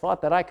tablets. I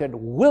thought that I could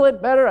will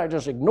it better. I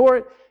just ignore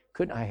it.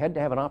 Couldn't. I had to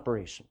have an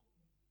operation.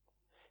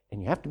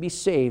 And you have to be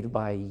saved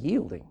by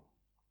yielding.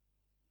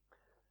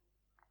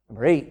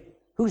 Number 8,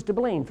 who's to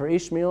blame for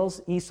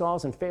Ishmael's,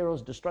 Esau's, and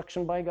Pharaoh's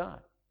destruction by God?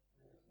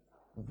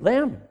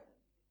 Them.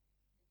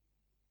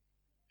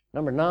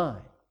 Number 9,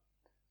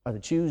 are the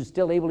Jews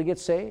still able to get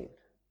saved?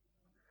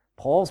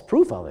 Paul's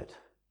proof of it.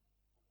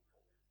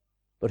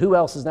 But who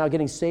else is now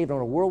getting saved on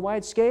a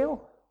worldwide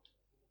scale?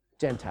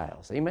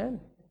 Gentiles.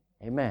 Amen?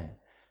 Amen.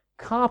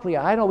 Completely.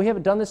 I know we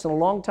haven't done this in a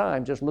long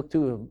time. Just look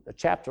through a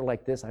chapter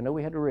like this. I know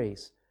we had to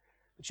race.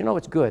 But you know,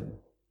 it's good.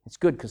 It's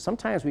good because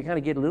sometimes we kind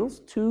of get a little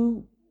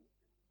too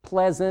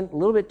pleasant, a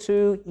little bit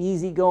too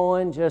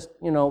easygoing. Just,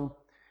 you know,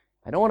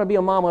 I don't want to be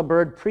a mama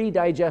bird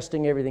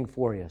pre-digesting everything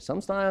for you.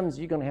 Sometimes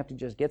you're going to have to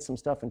just get some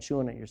stuff and chew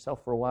on it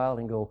yourself for a while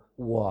and go,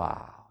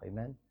 wow.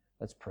 Amen?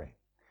 Let's pray.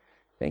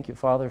 Thank you,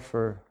 Father,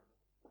 for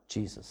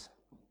Jesus.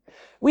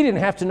 We didn't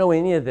have to know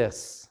any of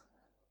this.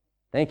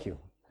 Thank you.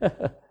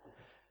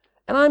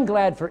 And I'm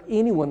glad for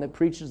anyone that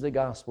preaches the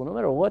gospel, no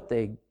matter what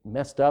they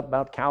messed up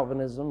about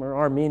Calvinism or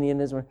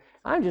Arminianism.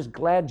 I'm just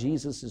glad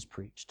Jesus is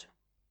preached.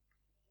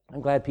 I'm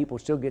glad people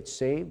still get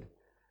saved.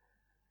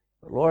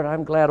 But Lord,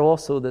 I'm glad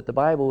also that the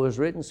Bible was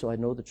written so I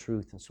know the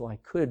truth and so I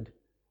could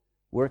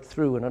work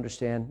through and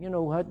understand, you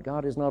know what,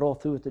 God is not all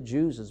through with the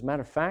Jews. As a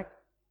matter of fact,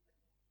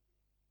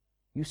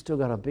 you still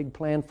got a big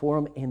plan for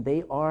them, and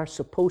they are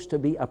supposed to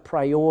be a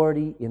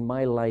priority in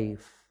my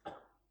life.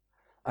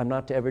 I'm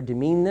not to ever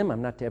demean them.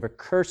 I'm not to ever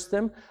curse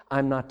them.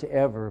 I'm not to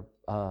ever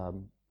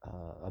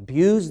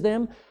abuse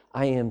them.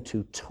 I am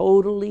to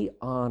totally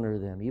honor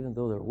them, even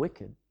though they're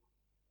wicked,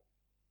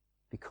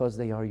 because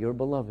they are your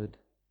beloved.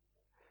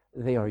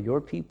 They are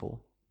your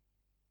people.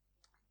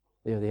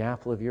 They are the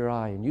apple of your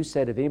eye. And you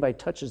said if anybody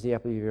touches the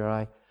apple of your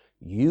eye,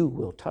 you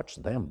will touch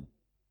them.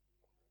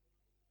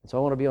 And so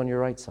I want to be on your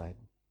right side.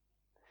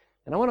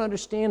 And I want to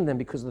understand them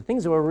because the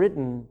things that were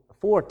written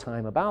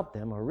aforetime about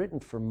them are written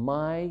for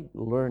my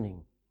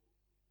learning.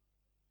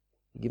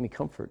 They give me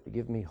comfort. They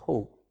give me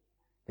hope.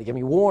 They give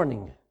me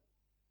warning.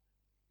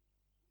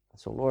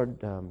 So, Lord,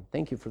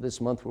 thank you for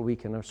this month where we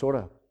can sort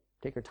of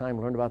take our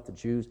time, learn about the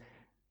Jews.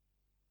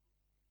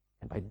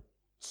 And by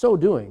so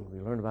doing,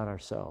 we learn about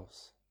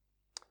ourselves.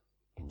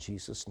 In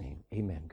Jesus' name, amen.